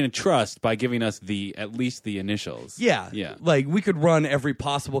it's showing a trust by giving us at least the initials. Yeah, Yeah. Like we could run every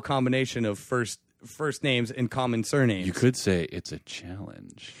possible combination of first names and common surnames. You could say it's a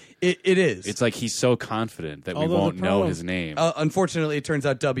challenge. It is. It's like he's so confident that we Although the won't know problem- his name. Unfortunately, it turns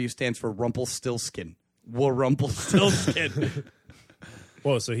out W stands for Rumpelstiltskin. Rumpelstiltskin.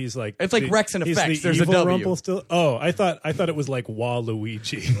 Whoa, so he's like It's like Rex and he's Effects. the There's a evil W. Oh, I thought it was like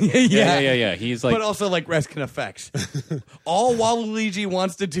Waluigi. yeah. He's like But also like Rex and Effects. All Waluigi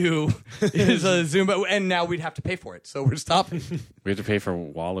wants to do is a Zumba, and now we'd have to pay for it, so we're stopping. we have to pay for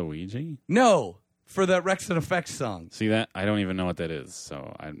Waluigi. No, for that Rex and Effects song. See that? I don't even know what that is.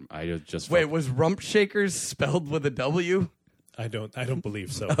 So I just Wait, was Rump Shakers spelled with a W? I don't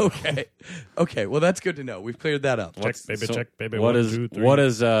believe so. Okay. Well, that's good to know. We've cleared that up. Check, baby, check, baby. What 1, is 2, 3. what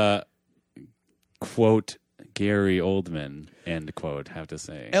does quote Gary Oldman end quote have to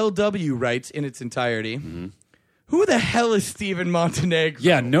say? LW writes in its entirety. Who the hell is Steven Montenegro?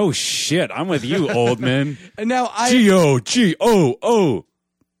 Yeah, no shit. I'm with you, Oldman. And now G-O-G-O-O.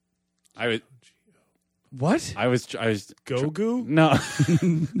 What? I was Gogu?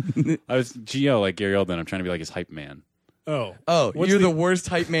 no. I was G-O like Gary Oldman. I'm trying to be like his hype man. Oh. Oh, What's you're the- the worst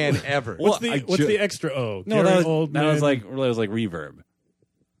hype man ever. What's I the extra O? No, Gary that Oldman. was like reverb.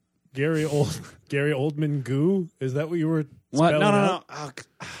 Gary Oldman goo? Is that what you were What? spelling No. out? Oh,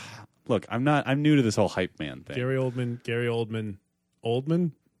 look, I'm new to this whole hype man thing. Gary Oldman?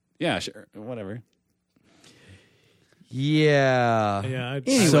 Yeah, sure. Whatever. Yeah. Yeah.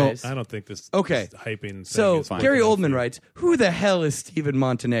 Anyways. I don't think this Okay. this hyping thing So is Gary enough Oldman for- writes, "Who the hell is Steven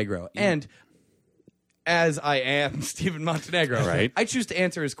Montenegro?" And as I am Steven Montenegro, Right. I choose to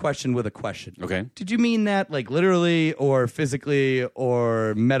answer his question with a question. Okay. Did you mean that like literally or physically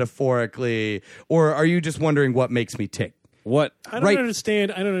or metaphorically, or are you just wondering what makes me tick? What? I don't Right.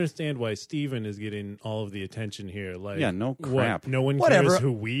 understand why Steven is getting all of the attention here. Like, Yeah, no what, crap. no one Whatever. cares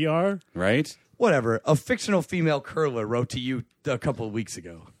who we are. Right? Whatever. A fictional female curler wrote to you a couple of weeks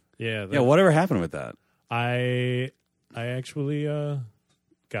ago. Yeah. Yeah. Whatever happened with that? I actually,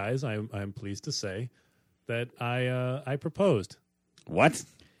 guys, I'm pleased to say that I proposed. What?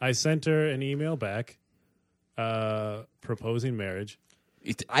 I sent her an email back, proposing marriage.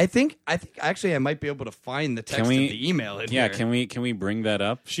 I think actually I might be able to find the text we- of the email in Yeah. here. Can we bring that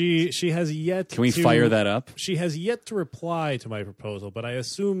up? She has yet. Can we to, fire that up? She has yet to reply to my proposal, but I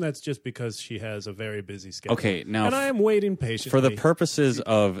assume that's just because she has a very busy schedule. Okay, now and I am waiting patiently For the purposes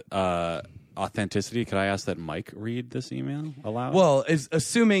of authenticity, could I ask that Mike read this email aloud? Well, is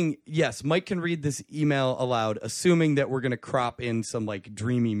assuming yes, Mike can read this email aloud, assuming that we're going to crop in some like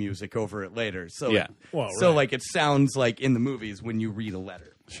dreamy music over it later. So Yeah. Well, so right. like it sounds like in the movies when you read a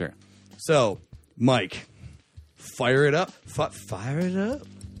letter. Sure. So, Mike, fire it up. Fire it up.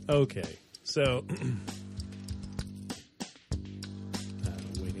 Okay, so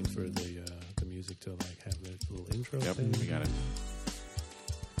waiting for the music to like have that little intro Yep. thing. We got it.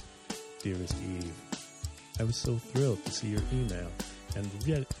 Dearest Eve, I was so thrilled to see your email and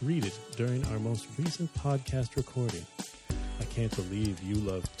read it during our most recent podcast recording. I can't believe you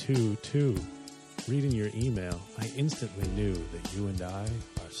love 2 too. Reading your email, I instantly knew that you and I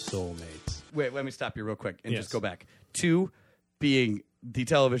are soulmates. Wait, let me stop you real quick and Yes. just go back. 2 being the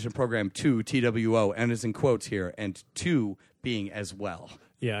television program 2 TWO, and is in quotes here, and 2 being as well.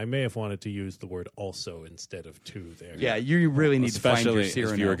 Yeah, I may have wanted to use the word also instead of to there. Yeah, you really need to find your Especially if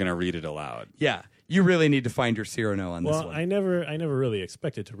Cyrano. you were going to read it aloud. Yeah, you really need to find your Cyrano on this Well, one. I never really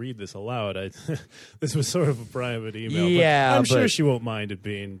expected to read this aloud. This was sort of a private email. Yeah, but I'm sure but- she won't mind it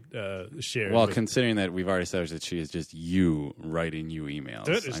being shared. Well, with- considering that we've already established that she is just you writing you emails,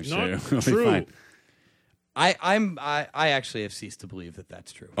 That is I'm not sure it'll be true. fine. I actually have ceased to believe that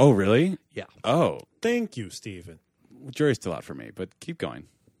that's true. Oh, really? Yeah. Oh, Thank you, Stephen. jury's still out for me, but keep going.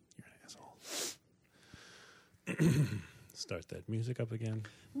 You're an asshole. Start that music up again.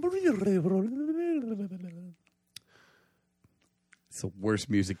 It's the worst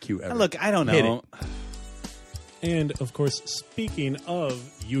music cue ever. Look, I don't Hit know. And, of course, speaking of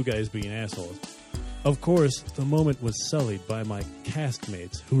you guys being assholes, of course, the moment was sullied by my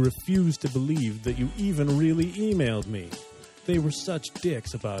castmates who refused to believe that you even really emailed me. They were such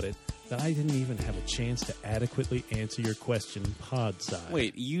dicks about it that I didn't even have a chance to adequately answer your question podside.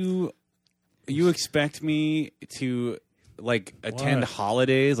 Wait, you expect me to like attend What?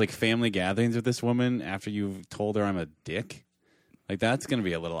 holidays, like family gatherings with this woman after you've told her I'm a dick? Like that's going to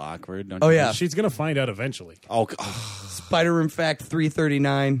be a little awkward. Don't Oh, you yeah. think? She's going to find out eventually. Oh, Spider Room Fact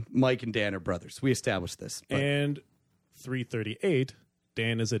 339, Mike and Dan are brothers. We established this. but- And 338,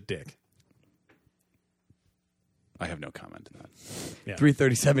 Dan is a dick. I have no comment on that. Yeah.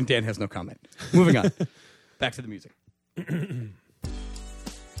 337, Dan has no comment. Moving on. Back to the music.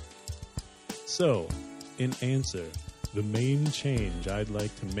 So, in answer, the main change I'd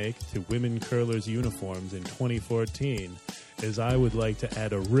like to make to women curlers' uniforms in 2014 is I would like to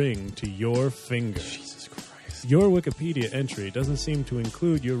add a ring to your finger. Jesus Christ. Your Wikipedia entry doesn't seem to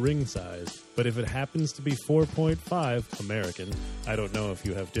include your ring size, but if it happens to be 4.5 American, I don't know if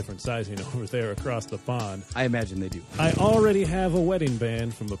you have different sizing over there across the pond, I imagine they do. I already have a wedding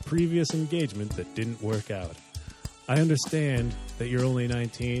band from a previous engagement that didn't work out. I understand that you're only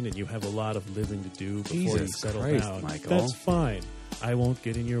 19 and you have a lot of living to do before you Jesus settle Christ, down. Michael. That's fine. I won't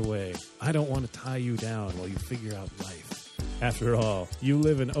get in your way. I don't want to tie you down while you figure out life. After all, you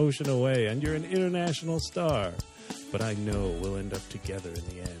live an ocean away and you're an international star. But I know we'll end up together in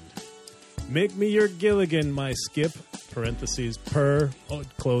the end. Make me your Gilligan, my skip, parentheses,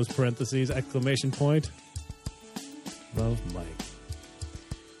 close parentheses, exclamation point. Love, Mike.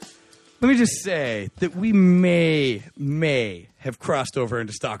 Let me just say that we may have crossed over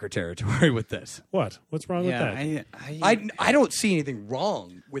into stalker territory with this. What? What's wrong with that? I don't see anything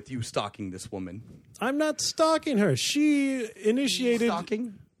wrong with you stalking this woman. I'm not stalking her. She initiated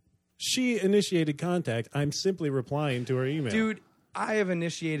Stalking? She initiated contact. I'm simply replying to her email. Dude, I have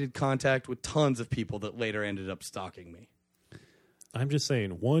initiated contact with tons of people that later ended up stalking me. I'm just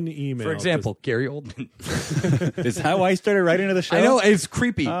saying one email. For example, Gary Oldman. Is that why I started writing to the show? I know, it's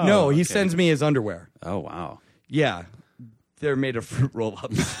creepy. Oh, no, he okay. sends me his underwear. Oh, wow. Yeah. They're made of fruit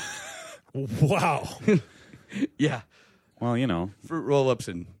roll-ups. Wow. Yeah. Well, you know. Fruit roll-ups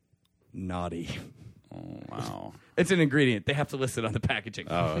and naughty. Oh, wow. It's an ingredient. They have to list it on the packaging.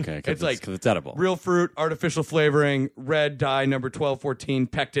 Oh, okay. It's like because it's edible. real fruit, artificial flavoring, red dye number 1214,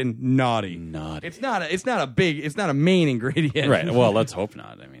 pectin, naughty. Naughty. It's not a main ingredient. Right. Well, let's hope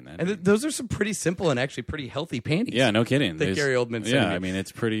not. I mean, And those are some pretty simple and actually pretty healthy panties. yeah, no kidding. That There's- Gary Oldman sent Yeah, me. I mean,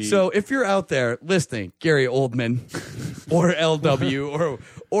 it's pretty. So if you're out there listening, Gary Oldman or LW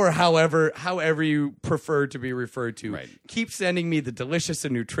or however you prefer to be referred to, Right. keep sending me the delicious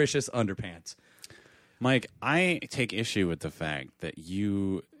and nutritious underpants. Mike, I take issue with the fact that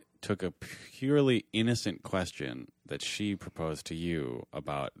you took a purely innocent question that she proposed to you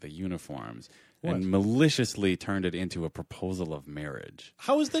about the uniforms and maliciously turned it into a proposal of marriage.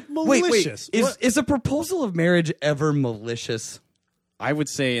 How is that Wait, malicious? is a proposal of marriage ever malicious? I would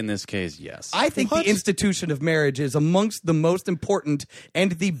say in this case, yes. I think What? the institution of marriage is amongst the most important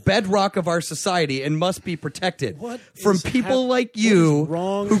and the bedrock of our society and must be protected What from is people hap- like what is you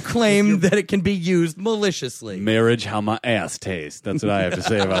wrong who with claim your- that it can be used maliciously. Marriage, how my ass tastes. That's what I have to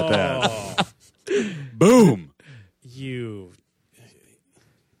say about that. Oh, Boom. you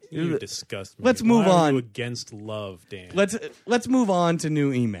disgust me. Let's move Why are on. you against love, Dan? Let's move on to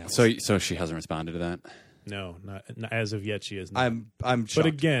new emails. So she hasn't responded to that? No, not as of yet. She is not. I'm But shocked.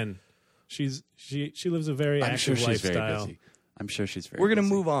 again, she lives a very I'm sure active she's lifestyle. very busy. I'm sure she's very We're gonna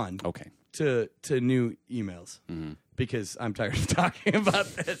busy. move on Okay. to new emails because I'm tired of talking about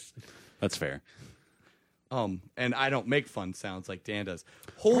this. That's fair. And I don't make fun sounds like Dan does.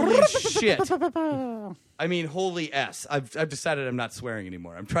 Holy shit! I mean, holy s. I've decided I'm not swearing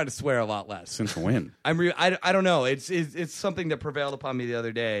anymore. I'm trying to swear a lot less. Since when? I don't know. It's something that prevailed upon me the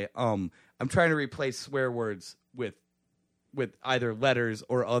other day. I'm trying to replace swear words with either letters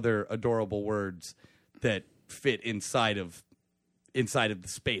or other adorable words that fit inside of inside of the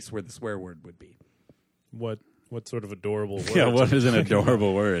space where the swear word would be. What sort of adorable word? Yeah, what is an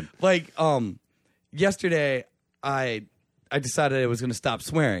adorable word? Like, yesterday I decided I was going to stop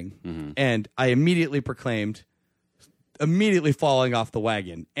swearing, and I immediately proclaimed, immediately falling off the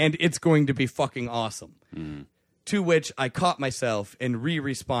wagon, and it's going to be fucking awesome. To which I caught myself and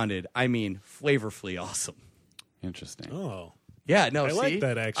responded, I mean, flavorfully awesome. Interesting. Oh. Yeah, no, I see? like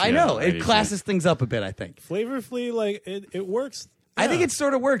that, actually. I know. Yeah, It classes things up a bit, I think. Flavorfully, like, it works. I think Yeah. it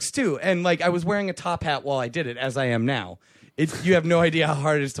sort of works, too. And, like, I was wearing a top hat while I did it, as I am now. You have no idea how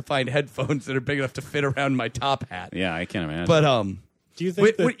hard it is to find headphones that are big enough to fit around my top hat. Yeah, I can't imagine. But, Do you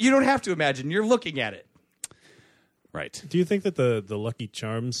think that, you don't have to imagine. You're looking at it. right. Do you think that the Lucky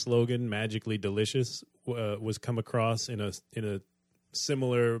Charms slogan, "Magically Delicious," was come across in a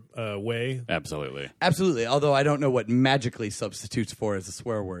similar way? Absolutely. Absolutely, although I don't know what magically substitutes for as a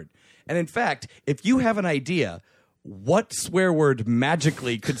swear word. And in fact, if you have an idea what swear word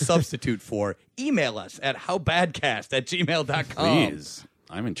magically could substitute for, email us at howbadcast@gmail.com. Please.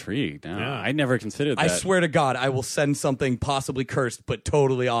 I'm intrigued now. Yeah. I never considered that. I swear to God, I will send something possibly cursed but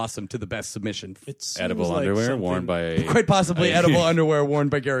totally awesome to the best submission. It seems Edible like underwear something- worn by... Quite possibly edible underwear worn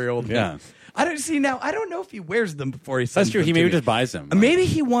by Gary Oldman. Yeah. I don't see now. I don't know if he wears them before he sends That's true. them He to maybe me. just buys them. Maybe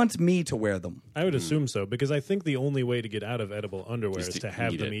he wants me to wear them. I would assume so, because I think the only way to get out of edible underwear Just is to to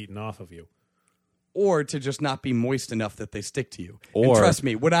have eat them it. eaten off of you. Or to just not be moist enough that they stick to you. And Or- trust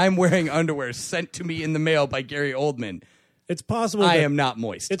me, when I'm wearing underwear sent to me in the mail by Gary Oldman, It's possible. I that, am not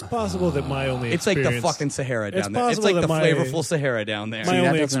moist. It's possible that my only It's like the experience- fucking Sahara It's down there. It's possible like the that my- flavorful Sahara down there. My that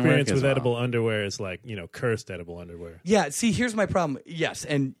only doesn't work experience as with well. edible underwear is like, cursed edible underwear. Yeah, see, here's my problem. Yes,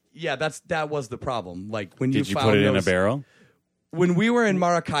 and yeah, that was the problem. Like when Did you found put it in a those- barrel? When we were in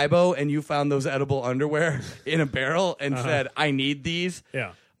Maracaibo and you found those edible underwear in a barrel and said, "I need these,"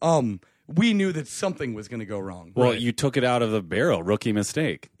 Yeah. we knew that something was going to go wrong. Well, Right. you took it out of the barrel. Rookie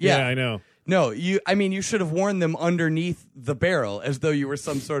mistake. Yeah. I know. No, you should have worn them underneath the barrel as though you were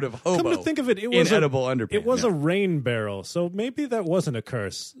some sort of hobo. Come to think of it, it in was edible underpants. It was a rain barrel, so maybe that wasn't a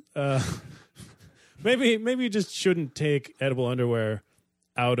curse. Maybe you just shouldn't take edible underwear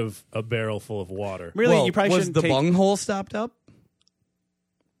out of a barrel full of water. Really? Well, You probably was shouldn't the take... bung hole stopped up?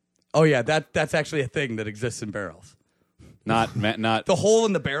 Oh yeah, that's actually a thing that exists in barrels. Not The hole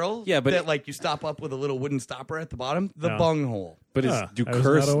in the barrel, Yeah, but that it- like you stop up with a little wooden stopper at the bottom, the No. bung hole. But Huh, do I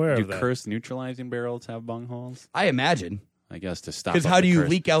was not aware do of that. curse neutralizing barrels have bung holes? I imagine. I guess to stop. Because up how the do you curse.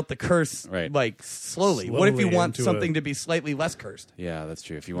 leak out the curse Right. like slowly? What if you Slowly want into something a- to be slightly less cursed? Yeah, that's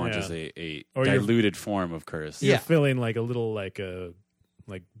true. If you want Yeah. just a Or you're- diluted form of curse, Yeah. You're filling like a little like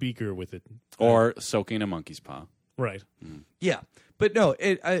beaker with it. or soaking a monkey's paw. Right. Yeah, but no,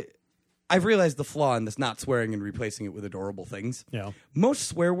 I've realized the flaw in this not swearing and replacing it with adorable things. Yeah. Most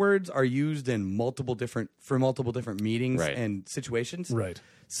swear words are used in multiple different meetings Right. and situations. Right.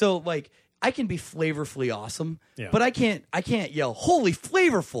 So like I can be flavorfully awesome, Yeah. but I can't yell holy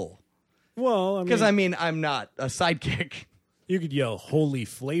flavorful Well, I because mean, I'm not a sidekick. you could yell "holy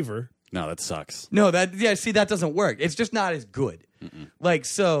flavor." No, that sucks. No, that doesn't work. It's just not as good. Like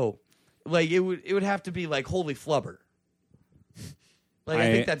so, like it would have to be like holy flubber. Like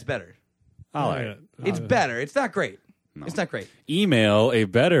I think that's better. All right. It's better. It's not great. It's not great. Email a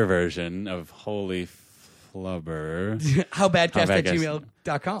better version of Holy Flubber.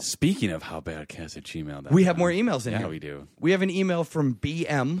 Howbadcast@gmail.com. Speaking of howbadcast@gmail.com. We have more emails in Yeah, here. we do. We have an email from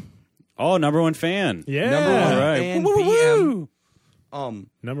BM. Oh, number one fan. Yeah. Number one All right. fan, Woo, woo, BM. woo.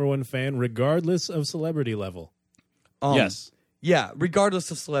 Number one fan, regardless of celebrity level. Yes. Yeah, regardless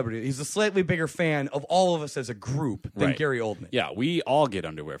of celebrity. He's a slightly bigger fan of all of us as a group than Right. Gary Oldman. Yeah, we all get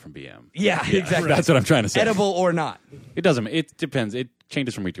underwear from BM. Yeah, exactly. That's what I'm trying to say. Edible or not. It doesn't. It depends. It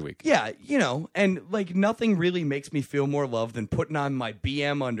changes from week to week. Yeah, and like nothing really makes me feel more loved than putting on my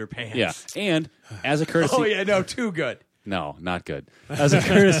BM underpants. Yeah, and as a courtesy, Oh yeah, no, too good. no, not good. As a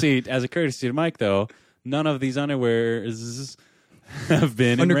courtesy to Mike, though, none of these underwears have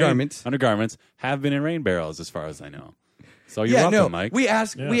been Undergarments. Undergarments have been in rain barrels, as far as I know. So you're Yeah, welcome, no, Mike. we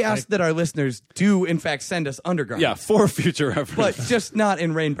ask that our listeners do in fact send us undergarments. Yeah, for future reference, but just not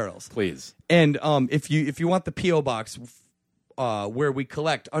in rain barrels. please. And if you want the PO box where we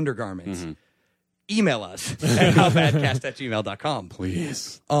collect undergarments, email us at howbadcast@gmail.com.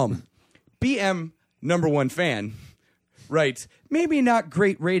 Please. BM number one fan writes, maybe not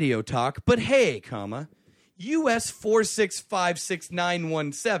great radio talk, but hey, comma, US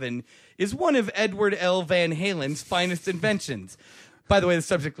 4656917 is one of Edward L. Van Halen's finest inventions. By the way, the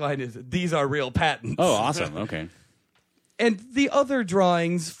subject line is, these are real patents. Oh, awesome. Okay. And the other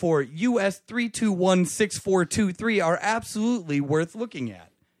drawings for US 3216423 are absolutely worth looking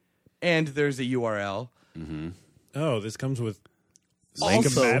at. And there's a URL. Oh, this comes with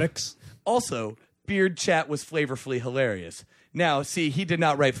Schematics. Also, Beard Chat was flavorfully hilarious. Now, see, he did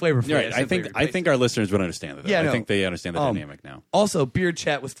not write flavorfully. Right. I think our listeners would understand that. Yeah, I no. think they understand the dynamic now. Also, Beard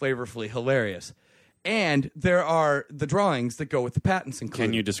Chat was flavorfully hilarious. And there are the drawings that go with the patents included.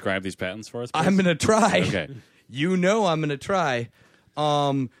 Can you describe these patents for us, please? I'm going to try. Okay. You know I'm going to try.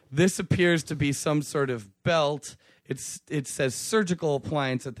 This appears to be some sort of belt. It says surgical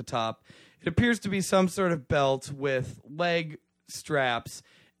appliance at the top. It appears to be some sort of belt with leg straps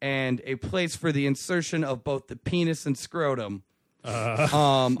and a place for the insertion of both the penis and scrotum.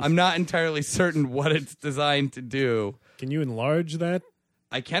 I'm not entirely certain what it's designed to do. Can you enlarge that?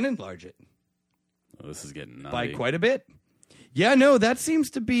 I can enlarge it Oh, this is getting by naughty. quite a bit. Yeah, no, that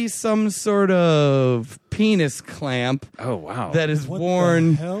seems to be some sort of penis clamp Oh, wow. that is What the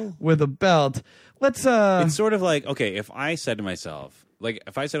worn hell? with a belt. Let's It's sort of like, okay, if I said to myself,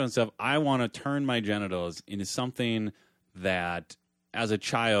 I want to turn my genitals into something that, as a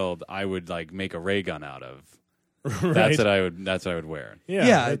child, I would like make a ray gun out of. Right. That's what I would wear.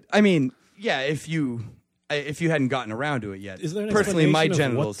 yeah, I mean, yeah, if you hadn't gotten around to it yet. Is there an personally my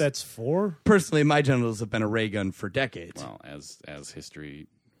explanation of what genitals that's for? personally my genitals have been a ray gun for decades. Well, as history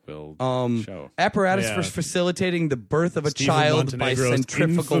will show. Apparatus Yeah. for facilitating the birth of a Steven child by Montenegro's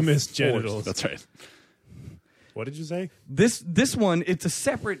centrifugal infamous force. genitals. That's right. What did you say? This one, it's a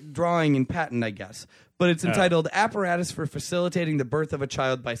separate drawing and patent, I guess, but it's entitled "Apparatus for Facilitating the Birth of a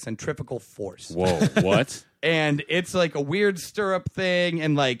Child by Centrifugal Force." Whoa, what? And it's like a weird stirrup thing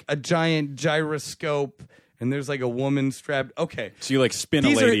and like a giant gyroscope, and there's like a woman strapped. Okay, So you like spin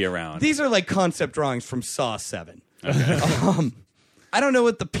a lady around. These are like concept drawings from Saw 7. I don't know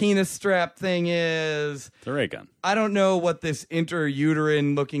what the penis strap thing is. It's a ray gun. I don't know what this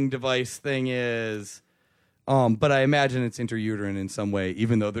interuterine looking device thing is. But I imagine it's interuterine in some way,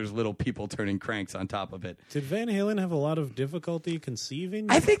 even though there's little people turning cranks on top of it. Did Van Halen have a lot of difficulty conceiving?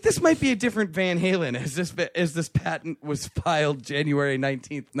 I think this might be a different Van Halen, as this patent was filed January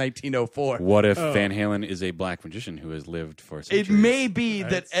 19th, 1904. What if Van Halen is a black magician who has lived for centuries? It may be that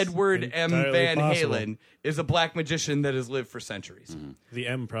That's Edward M. entirely Van possible. Halen is a black magician that has lived for centuries. The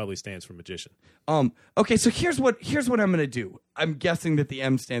M probably stands for magician. Okay, so here's what I'm going to do. I'm guessing that the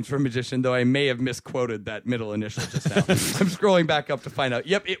M stands for magician, though I may have misquoted that middle initial just now. I'm scrolling back up to find out.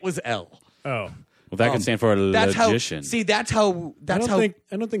 Yep, it was L. Oh. Well, that could stand for a That's logician. how. See, that's how. That's how. I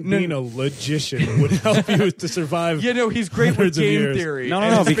don't think being a logician would help you to survive. You know, he's great with hundreds of game years. theory. No,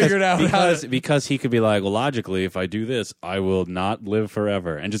 and he's because figured out how to, because he could be like, well, logically, if I do this, I will not live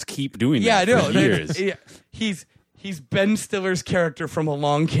forever, and just keep doing yeah, that no, for years. yeah, he's Ben Stiller's character from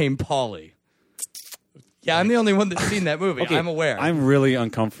Along Came Polly. Yeah, I'm the only one that's seen that movie. Okay, I'm aware. I'm really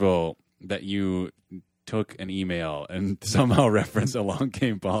uncomfortable that you took an email and somehow referenced Along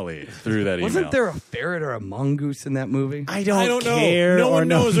Came Polly through that email. Wasn't there a ferret or a mongoose in that movie? I I don't know. care. No one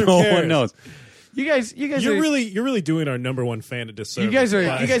knows or no cares. one knows. You guys You're are, really doing our number one fan a disservice. you guys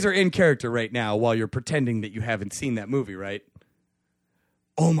by- are in character right now while you're pretending that you haven't seen that movie, right?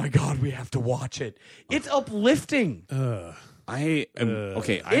 Oh my God, we have to watch it. It's uplifting. I am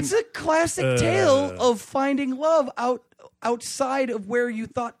okay. It's a classic tale of finding love outside of where you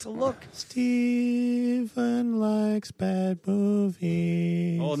thought to look. Steven likes bad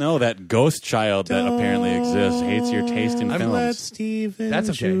movies. Oh no, that ghost child that apparently exists hates your taste in Let films. Steven That's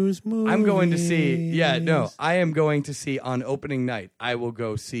okay. choose movies. I'm going to see. Yeah, no, I am going to see on opening night. I will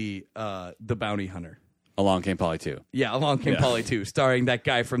go see The Bounty Hunter. Along Came Polly too. Yeah, Along Came Polly 2, starring that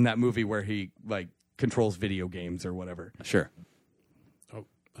guy from that movie where he like controls video games or whatever. Sure.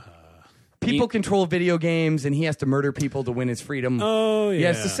 People control video games, and he has to murder people to win his freedom. Oh yeah. Yeah,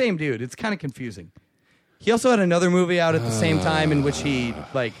 it's the same dude. It's kind of confusing. He also had another movie out at the same time in which he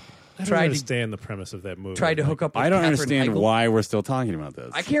like I don't tried to understand the premise of that movie. hook up. With I don't Katherine understand Heigl. why we're still talking about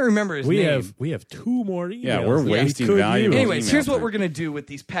this. I can't remember his We name. have two more emails. Yeah, we're that we wasting could valuable use. Anyways, email here's what time. we're gonna do with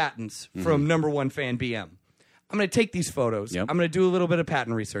these patents from Number One Fan BM. I'm gonna take these photos. Yep. I'm gonna do a little bit of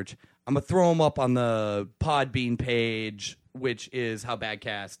patent research. I'm gonna throw them up on the Podbean page, which is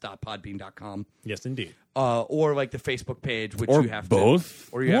howbadcast.podbean.com. Yes, indeed. Or like the Facebook page, which Or you have both.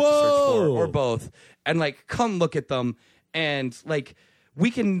 to, or you have to search for, Whoa. or both, and like come look at them, and like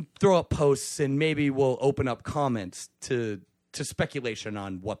we can throw up posts, and maybe we'll open up comments to speculation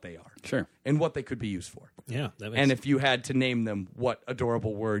on what they are, Sure. and what they could be used for. Yeah, that makes And if you had to name them, what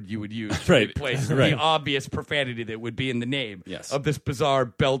adorable word you would use to Right. replace Right. the obvious profanity that would be in the name Yes. of this bizarre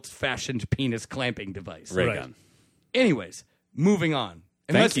belt-fashioned penis clamping device. Ray Right. gun. Anyways, moving on.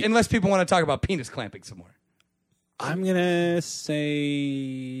 Thank you. Unless people want to talk about penis clamping some more. I'm gonna say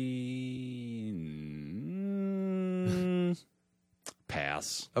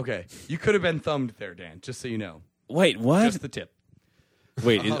pass. Okay. You could have been thumbed there, Dan, just so you know. Wait, what? Just the tip.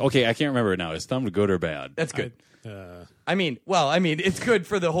 Wait, okay, I can't remember now. Is thumb good or bad? That's good. I mean, it's good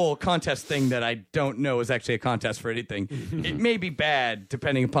for the whole contest thing that I don't know is actually a contest for anything. It may be bad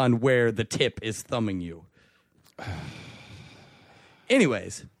depending upon where the tip is thumbing you.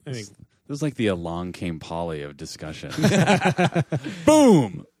 Anyways. I think It was like the Along Came Polly of discussion.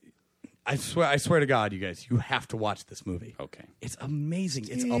 Boom! I swear to God, you guys, you have to watch this movie. Okay. It's amazing.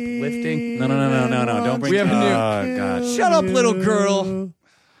 It's uplifting. No. Don't bring We have a new- Oh, God. Shut up, little girl.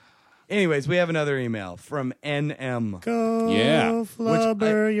 Anyways, we have another email from NM. go Yeah.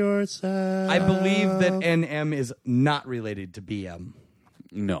 flubber yourself. I believe that NM is not related to BM.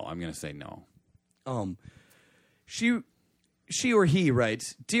 No, I'm going to say no. She or he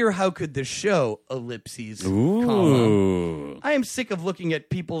writes, "Dear How Could This Show, ellipses, comma, Ooh. I am sick of looking at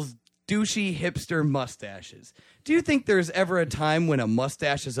people's douchey hipster mustaches. Do you think there's ever a time when a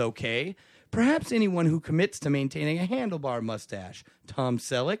mustache is okay? Perhaps anyone who commits to maintaining a handlebar mustache. Tom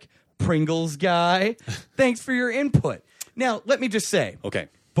Selleck, Pringles guy. Thanks for your input." Now, let me just say, Okay.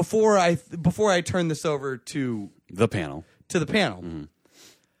 before I turn this over to The panel. the panel,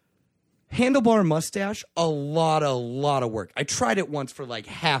 handlebar mustache, a lot of work. I tried it once for like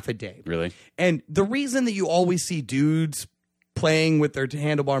half a day. Really? And the reason that you always see dudes playing with their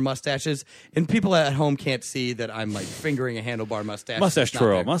handlebar mustaches, and people at home can't see that I'm like fingering a handlebar mustache. Mustache It's not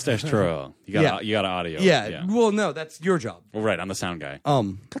twirl. there. Mustache twirl. You got Yeah. audio. Yeah. Well, no, that's your job. Well, right. I'm the sound guy.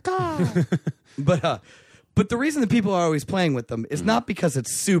 But the reason that people are always playing with them is not because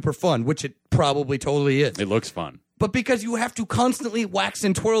it's super fun, which it probably totally is, It looks fun. but because you have to constantly wax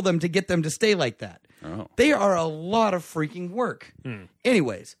and twirl them to get them to stay like that. Oh. They are a lot of freaking work.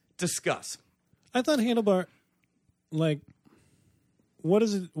 Anyways, discuss. I thought handlebar, like, what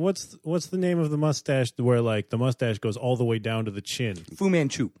is it? What's the name of the mustache where like the mustache goes all the way down to the chin? Fu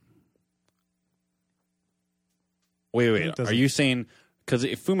Manchu. Wait. doesn't- Are you saying because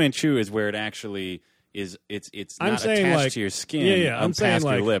Fu Manchu is where it actually is? It's I'm not saying attached like to your skin. Yeah. I'm past saying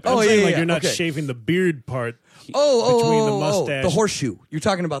your like lip. I'm Oh, saying yeah, like yeah, you're not okay. shaving the beard part. Between the mustache. the horseshoe. You're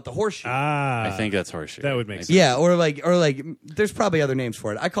talking about the horseshoe. Ah, I think that's horseshoe. that would make sense. Yeah, or like there's probably other names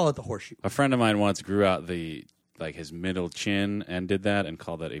for it. I call it the horseshoe. A friend of mine once grew out his middle chin and did that and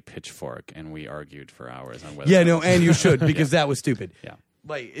called that a pitchfork, and we argued for hours on whether. Yeah, that no, was- and you should because that was stupid. Yeah.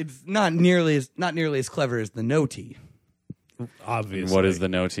 Like it's not nearly as clever as the no T. Obviously. What is the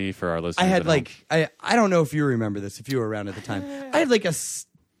no T for our listeners? I had at like I don't know if you remember this if you were around at the time. I had like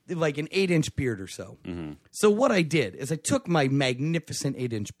an 8-inch beard or so. So what I did is I took my magnificent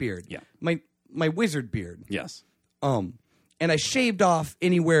 8-inch beard, Yeah. my wizard beard, home? Yes. and I shaved off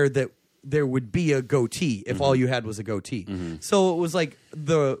anywhere that there would be a goatee if all you had was a goatee. So it was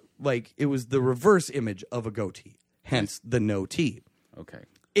it was the reverse image of a goatee, hence the no T. Okay.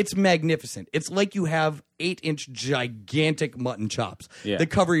 It's magnificent. It's like you have 8-inch gigantic mutton chops Yeah. that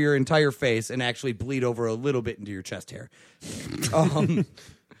cover your entire face and actually bleed over a little bit into your chest hair.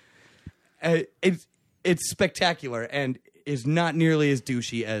 It's spectacular and is not nearly as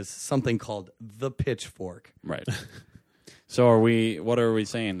douchey as something called the pitchfork. Right. So what are we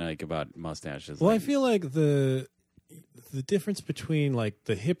saying like about mustaches? Well, I Like, feel like the difference between like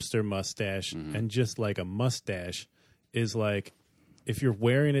the hipster mustache and just like a mustache is like if you're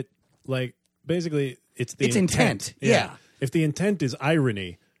wearing it, like basically it's the It's intent. Yeah. If the intent is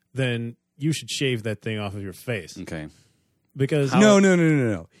irony, then you should shave that thing off of your face okay. because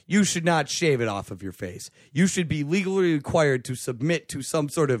No. You should not shave it off of your face. You should be legally required to submit to some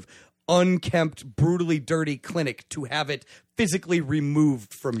sort of unkempt, brutally dirty clinic to have it physically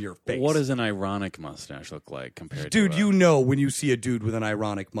removed from your face. What does an ironic mustache look like compared Dude, to you know when you see a dude with an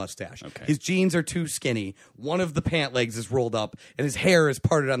ironic mustache. Okay. His jeans are too skinny, one of the pant legs is rolled up, and his hair is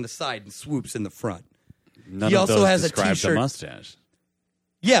parted on the side and swoops in the front. None he of also those has a describe t-shirt. the mustache.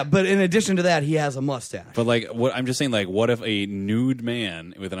 Yeah, but in addition to that, he has a mustache. But like, what I'm just saying, like, what if a nude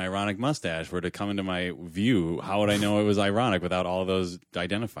man with an ironic mustache were to come into my view? How would I know it was ironic without all those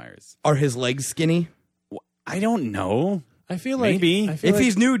identifiers? Are his legs skinny? I don't know. I feel like Maybe. I feel If like,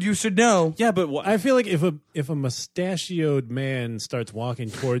 he's nude, you should know. Yeah, but what? I feel like if a mustachioed man starts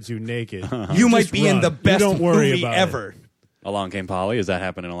walking towards you naked, You might just be in run. the best You don't worry movie about ever. Along Came Polly? Is that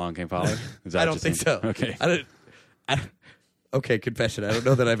happening? Along Came Polly? Is that I what don't you're think saying? so. Okay. Okay, confession. I don't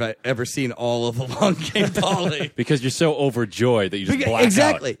know that I've ever seen all of Along Came Polly. Because you're so overjoyed that you just Because- black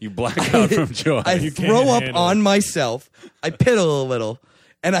exactly. out. You black out from joy. I You throw can't up handle on it. myself. I piddle a little,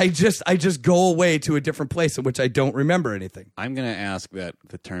 and I just go away to a different place in which I don't remember anything. I'm going to ask that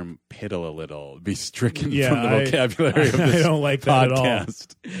the term piddle a little be stricken Yeah, from the I- vocabulary of I this don't like that at all.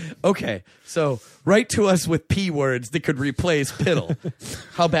 podcast. Okay, so write to us with P words that could replace piddle.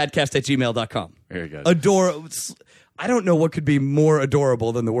 Howbadcast@gmail.com. Very good. I don't know what could be more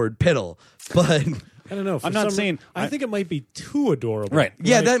adorable than the word piddle, but I don't know. I'm not saying. I think it might be too adorable. Right.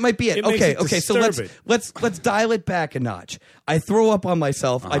 yeah, Like, that might be it. makes Okay, so disturbing. let's dial it back a notch. I throw up on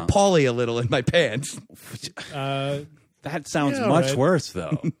myself. I poly a little in my pants. That sounds Yeah, much right. worse,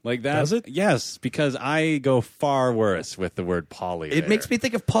 though. Like that. Does it? Yes, because I go far worse with the word poly. It makes me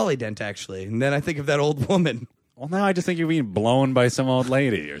think of Polydent actually, and then I think of that old woman, Well, now I just think you're being blown by some old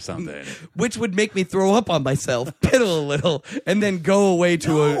lady or something. which would make me throw up on myself, piddle a little, and then go away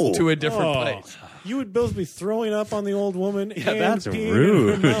to a different place. You would both be throwing up on the old woman. Yeah, and that's peeing in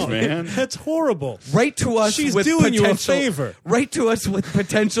rude, her mouth. man. That's horrible. Write to us She's with doing you a potential, favor. Write to us with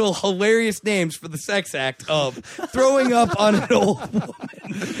potential hilarious names for the sex act of throwing up on an old woman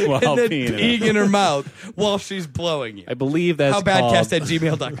While and then peeing peeing in her mouth while she's blowing you. I believe that's called.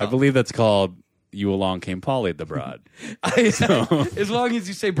 Howbadcast@gmail.com. I believe that's called. You along came Polly the broad. As long as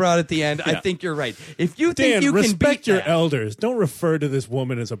you say broad at the end, I think you're right. If you think Dan, you can respect beat your that, elders. Don't refer to this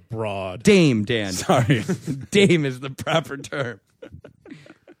woman as a broad. Dame, Dan. Sorry. Dame is the proper term.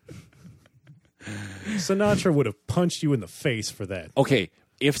 Sinatra would have punched you in the face for that. Okay,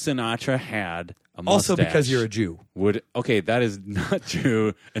 if Sinatra had a mustache, Also because you're a Jew. That is not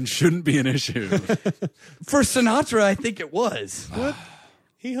true and shouldn't be an issue. For Sinatra, I think it was. What?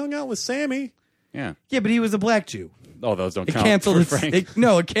 He hung out with Sammy. Yeah. Yeah, but he was a black Jew. Oh, those don't It count canceled. for Frank.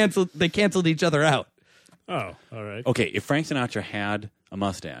 It canceled. They canceled each other out. Oh, all right. Okay, if Frank Sinatra had a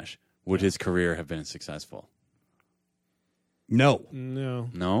mustache, would his career have been successful? No, No.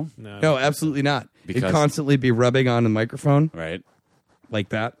 No? no, absolutely not. He'd Because- constantly be rubbing on the microphone Right? like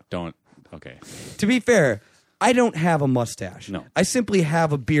that. Don't. Okay. To be fair, I don't have a mustache. No. I simply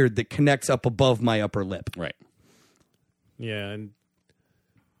have a beard that connects up above my upper lip. Right. Yeah, and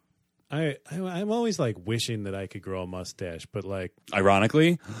I'm always like wishing that I could grow a mustache, but like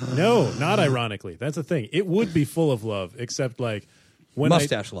Ironically, no, not ironically. That's the thing. It would be full of love, except like when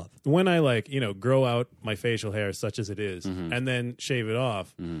Mustache love. when I like, grow out my facial hair such as it is, and then shave it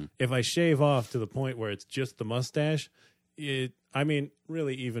off. If I shave off to the point where it's just the mustache,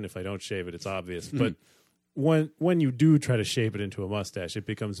 really, even if I don't shave it, it's obvious. But when you do try to shape it into a mustache, it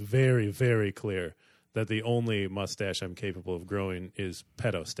becomes very, very clear that the only mustache I'm capable of growing is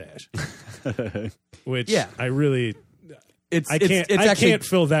pedo-stache. Which Yeah. I really It's I can't It's actually can't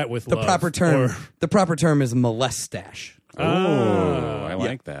fill that with the love. proper term. Or- The proper term is molestache. oh, I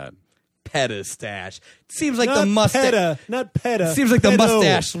like that. Petastache. It seems like not the mustache. peta, not peta. Seems like the pedo.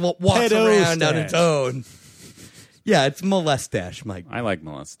 mustache walks around on its Pedo-stache. own. Yeah, it's molestache, Mike. I like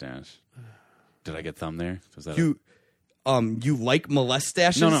molestache. Did I get thumb there? Was that You like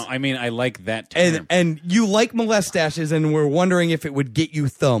molestaches? No. I mean, I like that term. And you like molestaches, and we're wondering if it would get you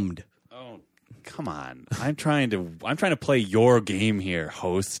thumbed. Oh, come on! I'm trying to play your game here,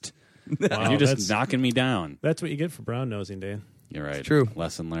 host. Wow, You're just that's- knocking me down. That's what you get for brown nosing, Dan. You're right. True.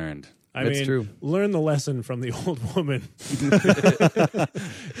 Lesson learned. I That's mean, true. learn the lesson from the old woman.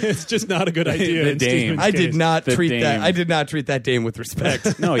 It's just not a good idea. The in dame. Steven's I did case. not The treat dame. that. I did not treat that dame with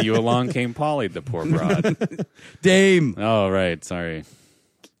respect. No, you along came Polly, the poor broad. Dame. Oh, right. Sorry.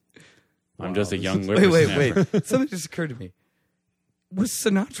 I'm just a young Wait, whippersnapper. wait. Something just occurred to me. Was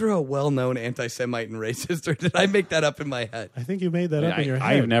Sinatra a well-known anti-Semite and racist, or did I make that up in my head? I think you made that up in your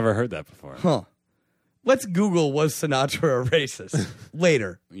head. I've never heard that before. Huh. Let's Google, was Sinatra a racist?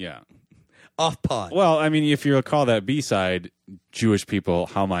 Later. Yeah. Off pod. Well, I mean, if you recall that B-side, Jewish people,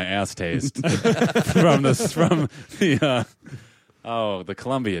 how my ass tastes, from the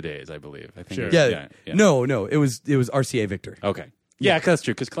Columbia days, I believe. I think. Sure. it was- Yeah. No. It was RCA Victor. Okay. Yeah, 'cause that's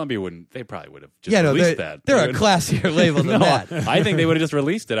true. Because Columbia they probably would have just Yeah, no, released they're, that. they're a They would- classier label than No, that. I think they would have just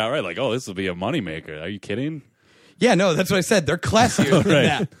released it outright. Like, oh, this will be a moneymaker. Are you kidding? Yeah, no, that's what I said. They're classier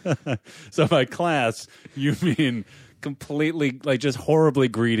than that. So by class, you mean completely, like, just horribly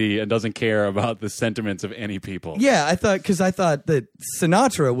greedy and doesn't care about the sentiments of any people. Yeah, I thought that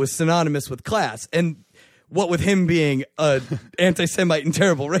Sinatra was synonymous with class, and what with him being a anti-Semite and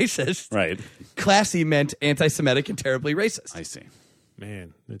terrible racist, Right. classy meant anti-Semitic and terribly racist. I see.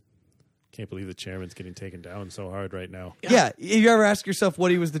 Man, can't believe the chairman's getting taken down so hard right now. Yeah, you ever ask yourself what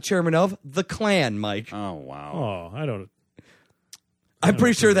he was the chairman of? The Klan, Mike. Oh, wow. Oh, I don't. I'm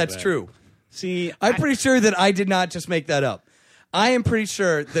pretty sure approve of that's that. true. See, I'm pretty sure that I did not just make that up. I am pretty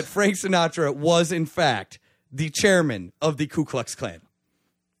sure that Frank Sinatra was, in fact, the chairman of the Ku Klux Klan.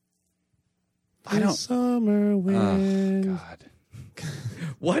 I don't. Summer wind. God.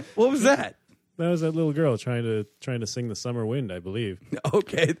 What? What was that? That was that little girl trying to sing the summer wind, I believe.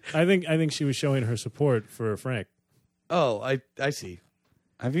 Okay. I think she was showing her support for Frank. Oh, I see.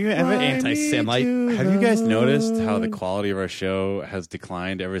 Have you ever Anti-Semite. Have you guys noticed how the quality of our show has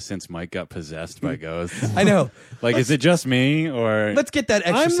declined ever since Mike got possessed by ghosts? I know. Like, is it just me or Let's get that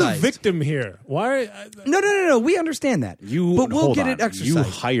I'm exercise. the victim here. Why? No. We understand that. but we'll hold get on. it exercised. You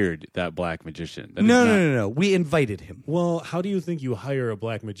hired that black magician. That is No, not- no. We invited him. Well, how do you think you hire a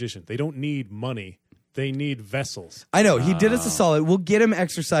black magician? They don't need money. They need vessels. I know. He did us a solid. We'll get him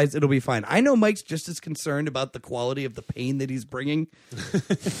exercised. It'll be fine. I know Mike's just as concerned about the quality of the pain that he's bringing.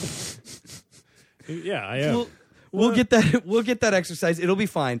 Yeah, I am. We'll get that. We'll get that exercise. It'll be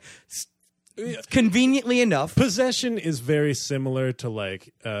fine. Conveniently enough, Possession is very similar to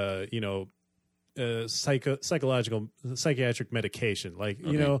like psychiatric medication. Like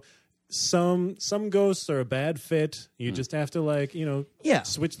you know, some ghosts are a bad fit. You just have to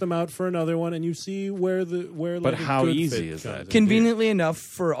switch them out for another one, and you see where But how easy is that? conveniently enough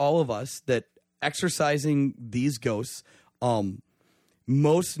for all of us that exercising these ghosts,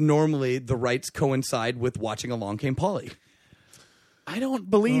 most normally the rites coincide with watching Along Came Polly. I don't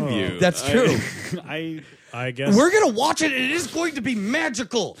believe you. That's true. I guess We're going to watch it, and it is going to be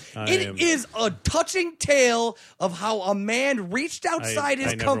magical. It is a touching tale of how a man reached outside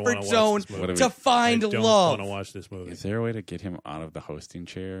his never comfort wanna zone watch this movie. to find I don't love. want to watch this movie. Is there a way to get him out of the hosting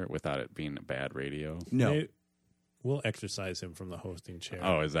chair without it being bad radio? No. We'll exercise him from the hosting chair.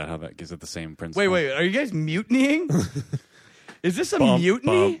 Oh, is it the same principle? Wait. Are you guys mutinying? Is this a Bum,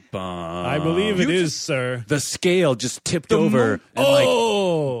 mutiny? bum, bum. I believe it is, sir. The scale just tipped over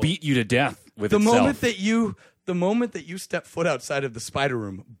and beat you to death with The itself. moment that you step foot outside of the spider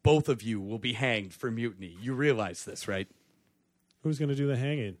room, both of you will be hanged for mutiny. You realize this, right? Who's going to do the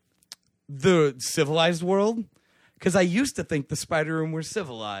hanging? The civilized world? Because I used to think the spider room were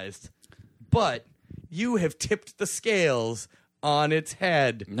civilized, but you have tipped the scales on its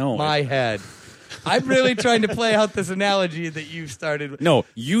head. No, my head. I'm really trying to play out this analogy that you started. No,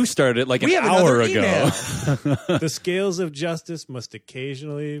 you started it like We an have hour another ago. email. The scales of justice must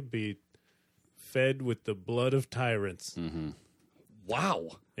occasionally be fed with the blood of tyrants.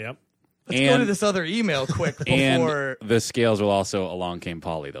 Wow. Yep. Let's go to this other email quick before. And the scales will also Along Came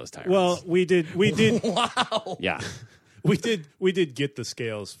Polly, those tyrants. Well, we did Wow. yeah. we did get the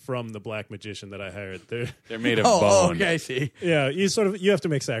scales from the black magician that I hired. They're made of Oh, bone. okay, I see. Yeah, you have to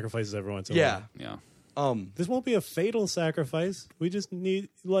make sacrifices every once in a Yeah. while. Yeah. This won't be a fatal sacrifice. We just need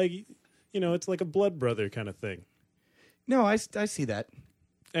it's like a blood brother kind of thing. No, I see that.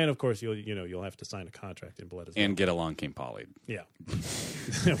 And of course you'll have to sign a contract in blood as well. And get Along Came Polly. Yeah.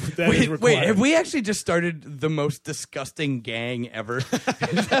 That is Wait, required. have we actually just started the most disgusting gang ever?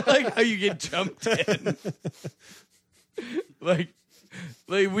 Is that like how you get jumped in? like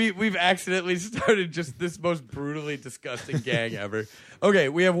we've accidentally started just this most brutally disgusting gang ever. Okay,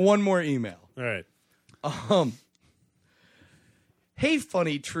 we have one more email. All right. Hey,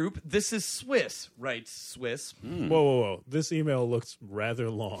 funny troop, this is Swiss, writes Swiss. Whoa. This email looks rather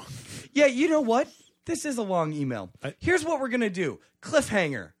long. Yeah, you know what? This is a long email. Here's what we're going to do.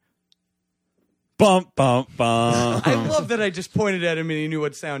 Cliffhanger. Bump, bump, bump. I love that I just pointed at him and he knew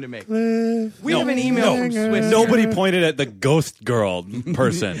what sound to make. We have an email from Swiss. Nobody pointed at the ghost girl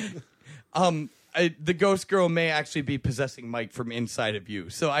person. The ghost girl may actually be possessing Mike from inside of you,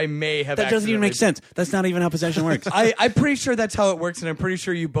 so I may have. That doesn't even make sense. That's not even how possession works. I'm pretty sure that's how it works, and I'm pretty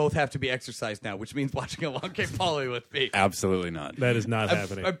sure you both have to be exercised now, which means watching Along Came Polly with me. Absolutely not. That is not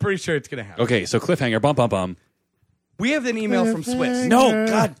happening. I'm pretty sure it's going to happen. Okay, so cliffhanger, bum, bum, bum. We have an email from Swiss. No,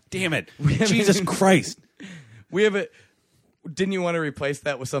 God damn it. Jesus Christ. We have a. Didn't you want to replace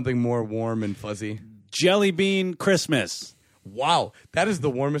that with something more warm and fuzzy? Jelly bean Christmas. Wow, that is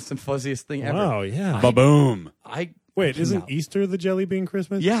the warmest and fuzziest thing ever. Wow, yeah. Ba-boom. Wait, isn't Easter the jelly bean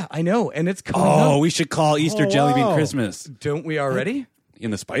Christmas? Yeah, I know, and it's coming Oh, up. we should call Easter Jelly Bean wow. Christmas Don't we already?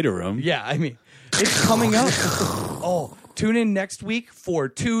 in the spider room. Yeah, I mean, it's coming up. Oh, tune in next week for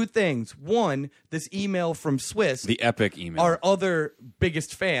two things. One, this email from Swiss, The epic email. our other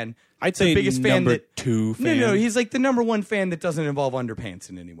biggest fan. I'd the say biggest fan number that, 2 fan. No, he's like the number one fan that doesn't involve underpants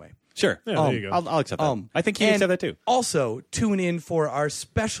in any way. Sure. Yeah, there you go. I'll accept that. I think he and accept that too. Also, tune in for our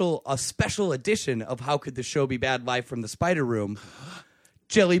special edition of How Could the Show Be Bad live from the Spider Room,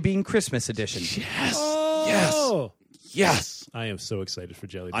 Jelly Bean Christmas edition. Yes. Oh, Yes. I am so excited for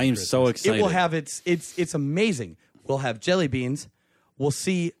jelly bean I am Christmas. so excited. It will have it's amazing. We'll have jelly beans. We'll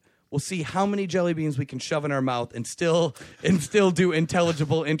see how many jelly beans we can shove in our mouth and still do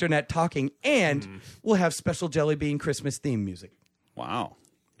intelligible internet talking, and we'll have special jelly bean Christmas theme music. Wow.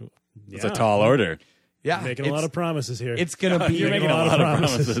 It's Yeah. a tall order. Yeah, Making a lot of promises here. It's gonna be You're making a lot of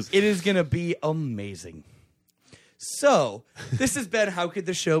promises. It is gonna be amazing. So, this has been How Could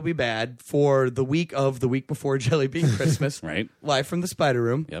the Show Be Bad for the week before Jelly Bean Christmas. Right. Live from the Spider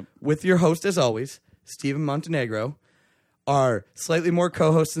Room. Yep. With your host, as always, Steven Montenegro. Our slightly more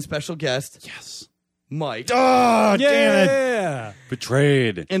co-host and special guest, Yes. Mike. Oh, damn it. Yeah.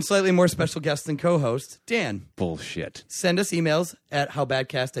 Betrayed. And slightly more special guest and co-host, Dan. Bullshit. Send us emails at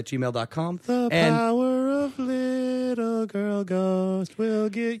howbadcast@gmail.com. The And power of little girl ghost will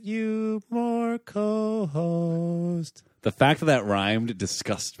get you more co-host. The fact that rhymed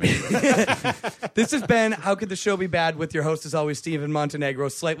disgusts me. this has been How Could the Show Be Bad with your host, as always, Steven Montenegro,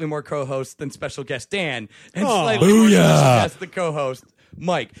 slightly more co-host than special guest Dan, and slightly more special guest than co-host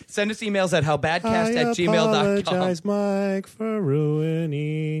Mike. Send us emails at howbadcast@gmail.com. I apologize, Mike, for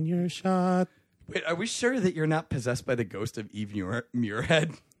ruining your shot. Wait, are we sure that you're not possessed by the ghost of Eve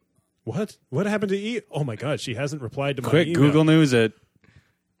Muirhead? What? What happened to Eve? Oh my God, she hasn't replied to my Quick, email. Google News it.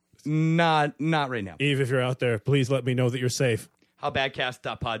 Not right now. Eve, if you're out there, please let me know that you're safe.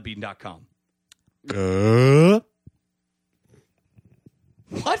 Howbadcast.podbean.com.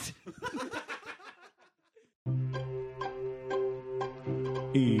 What?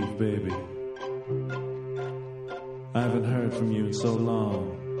 Eve, baby. I haven't heard from you in so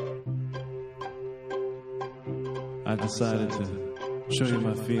long. I decided to show you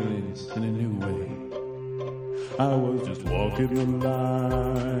my feelings in a new way. I was just walking the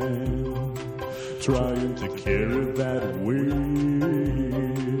line, trying to carry that weight,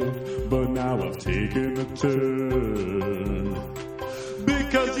 but now I've taken a turn.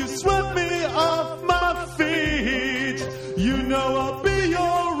 Because you swept me off my feet. You know I'll be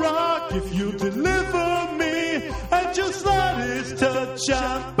your rock if you deliver me. At your slightest touch,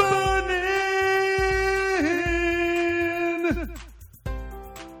 I'm burning.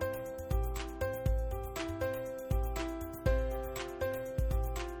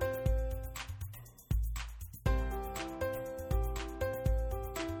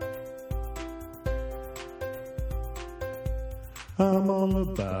 I'm all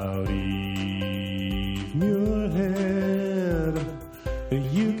about Eve Muirhead.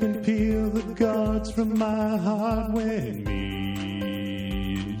 You can peel the guards from my heart when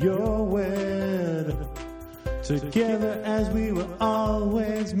you're wed. Together as we were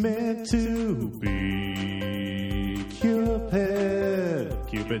always meant to be. Cupid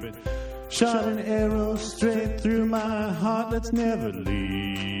shot an arrow straight through my heart. Let's never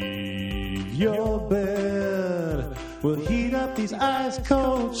leave your bed. We'll heat up these ice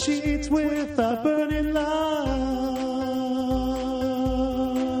cold sheets with our burning love.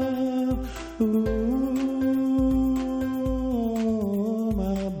 Ooh,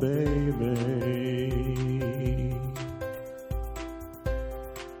 my baby.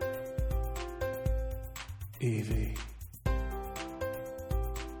 Evie.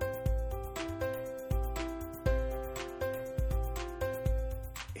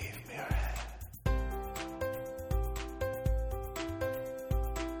 Eve Muirhead.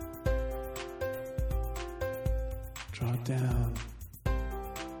 Draw down.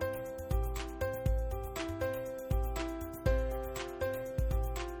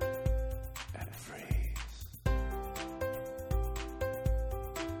 And freeze.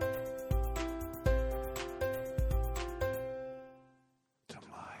 To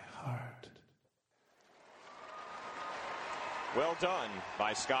my heart. Well done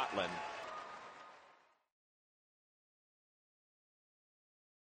by Scotland.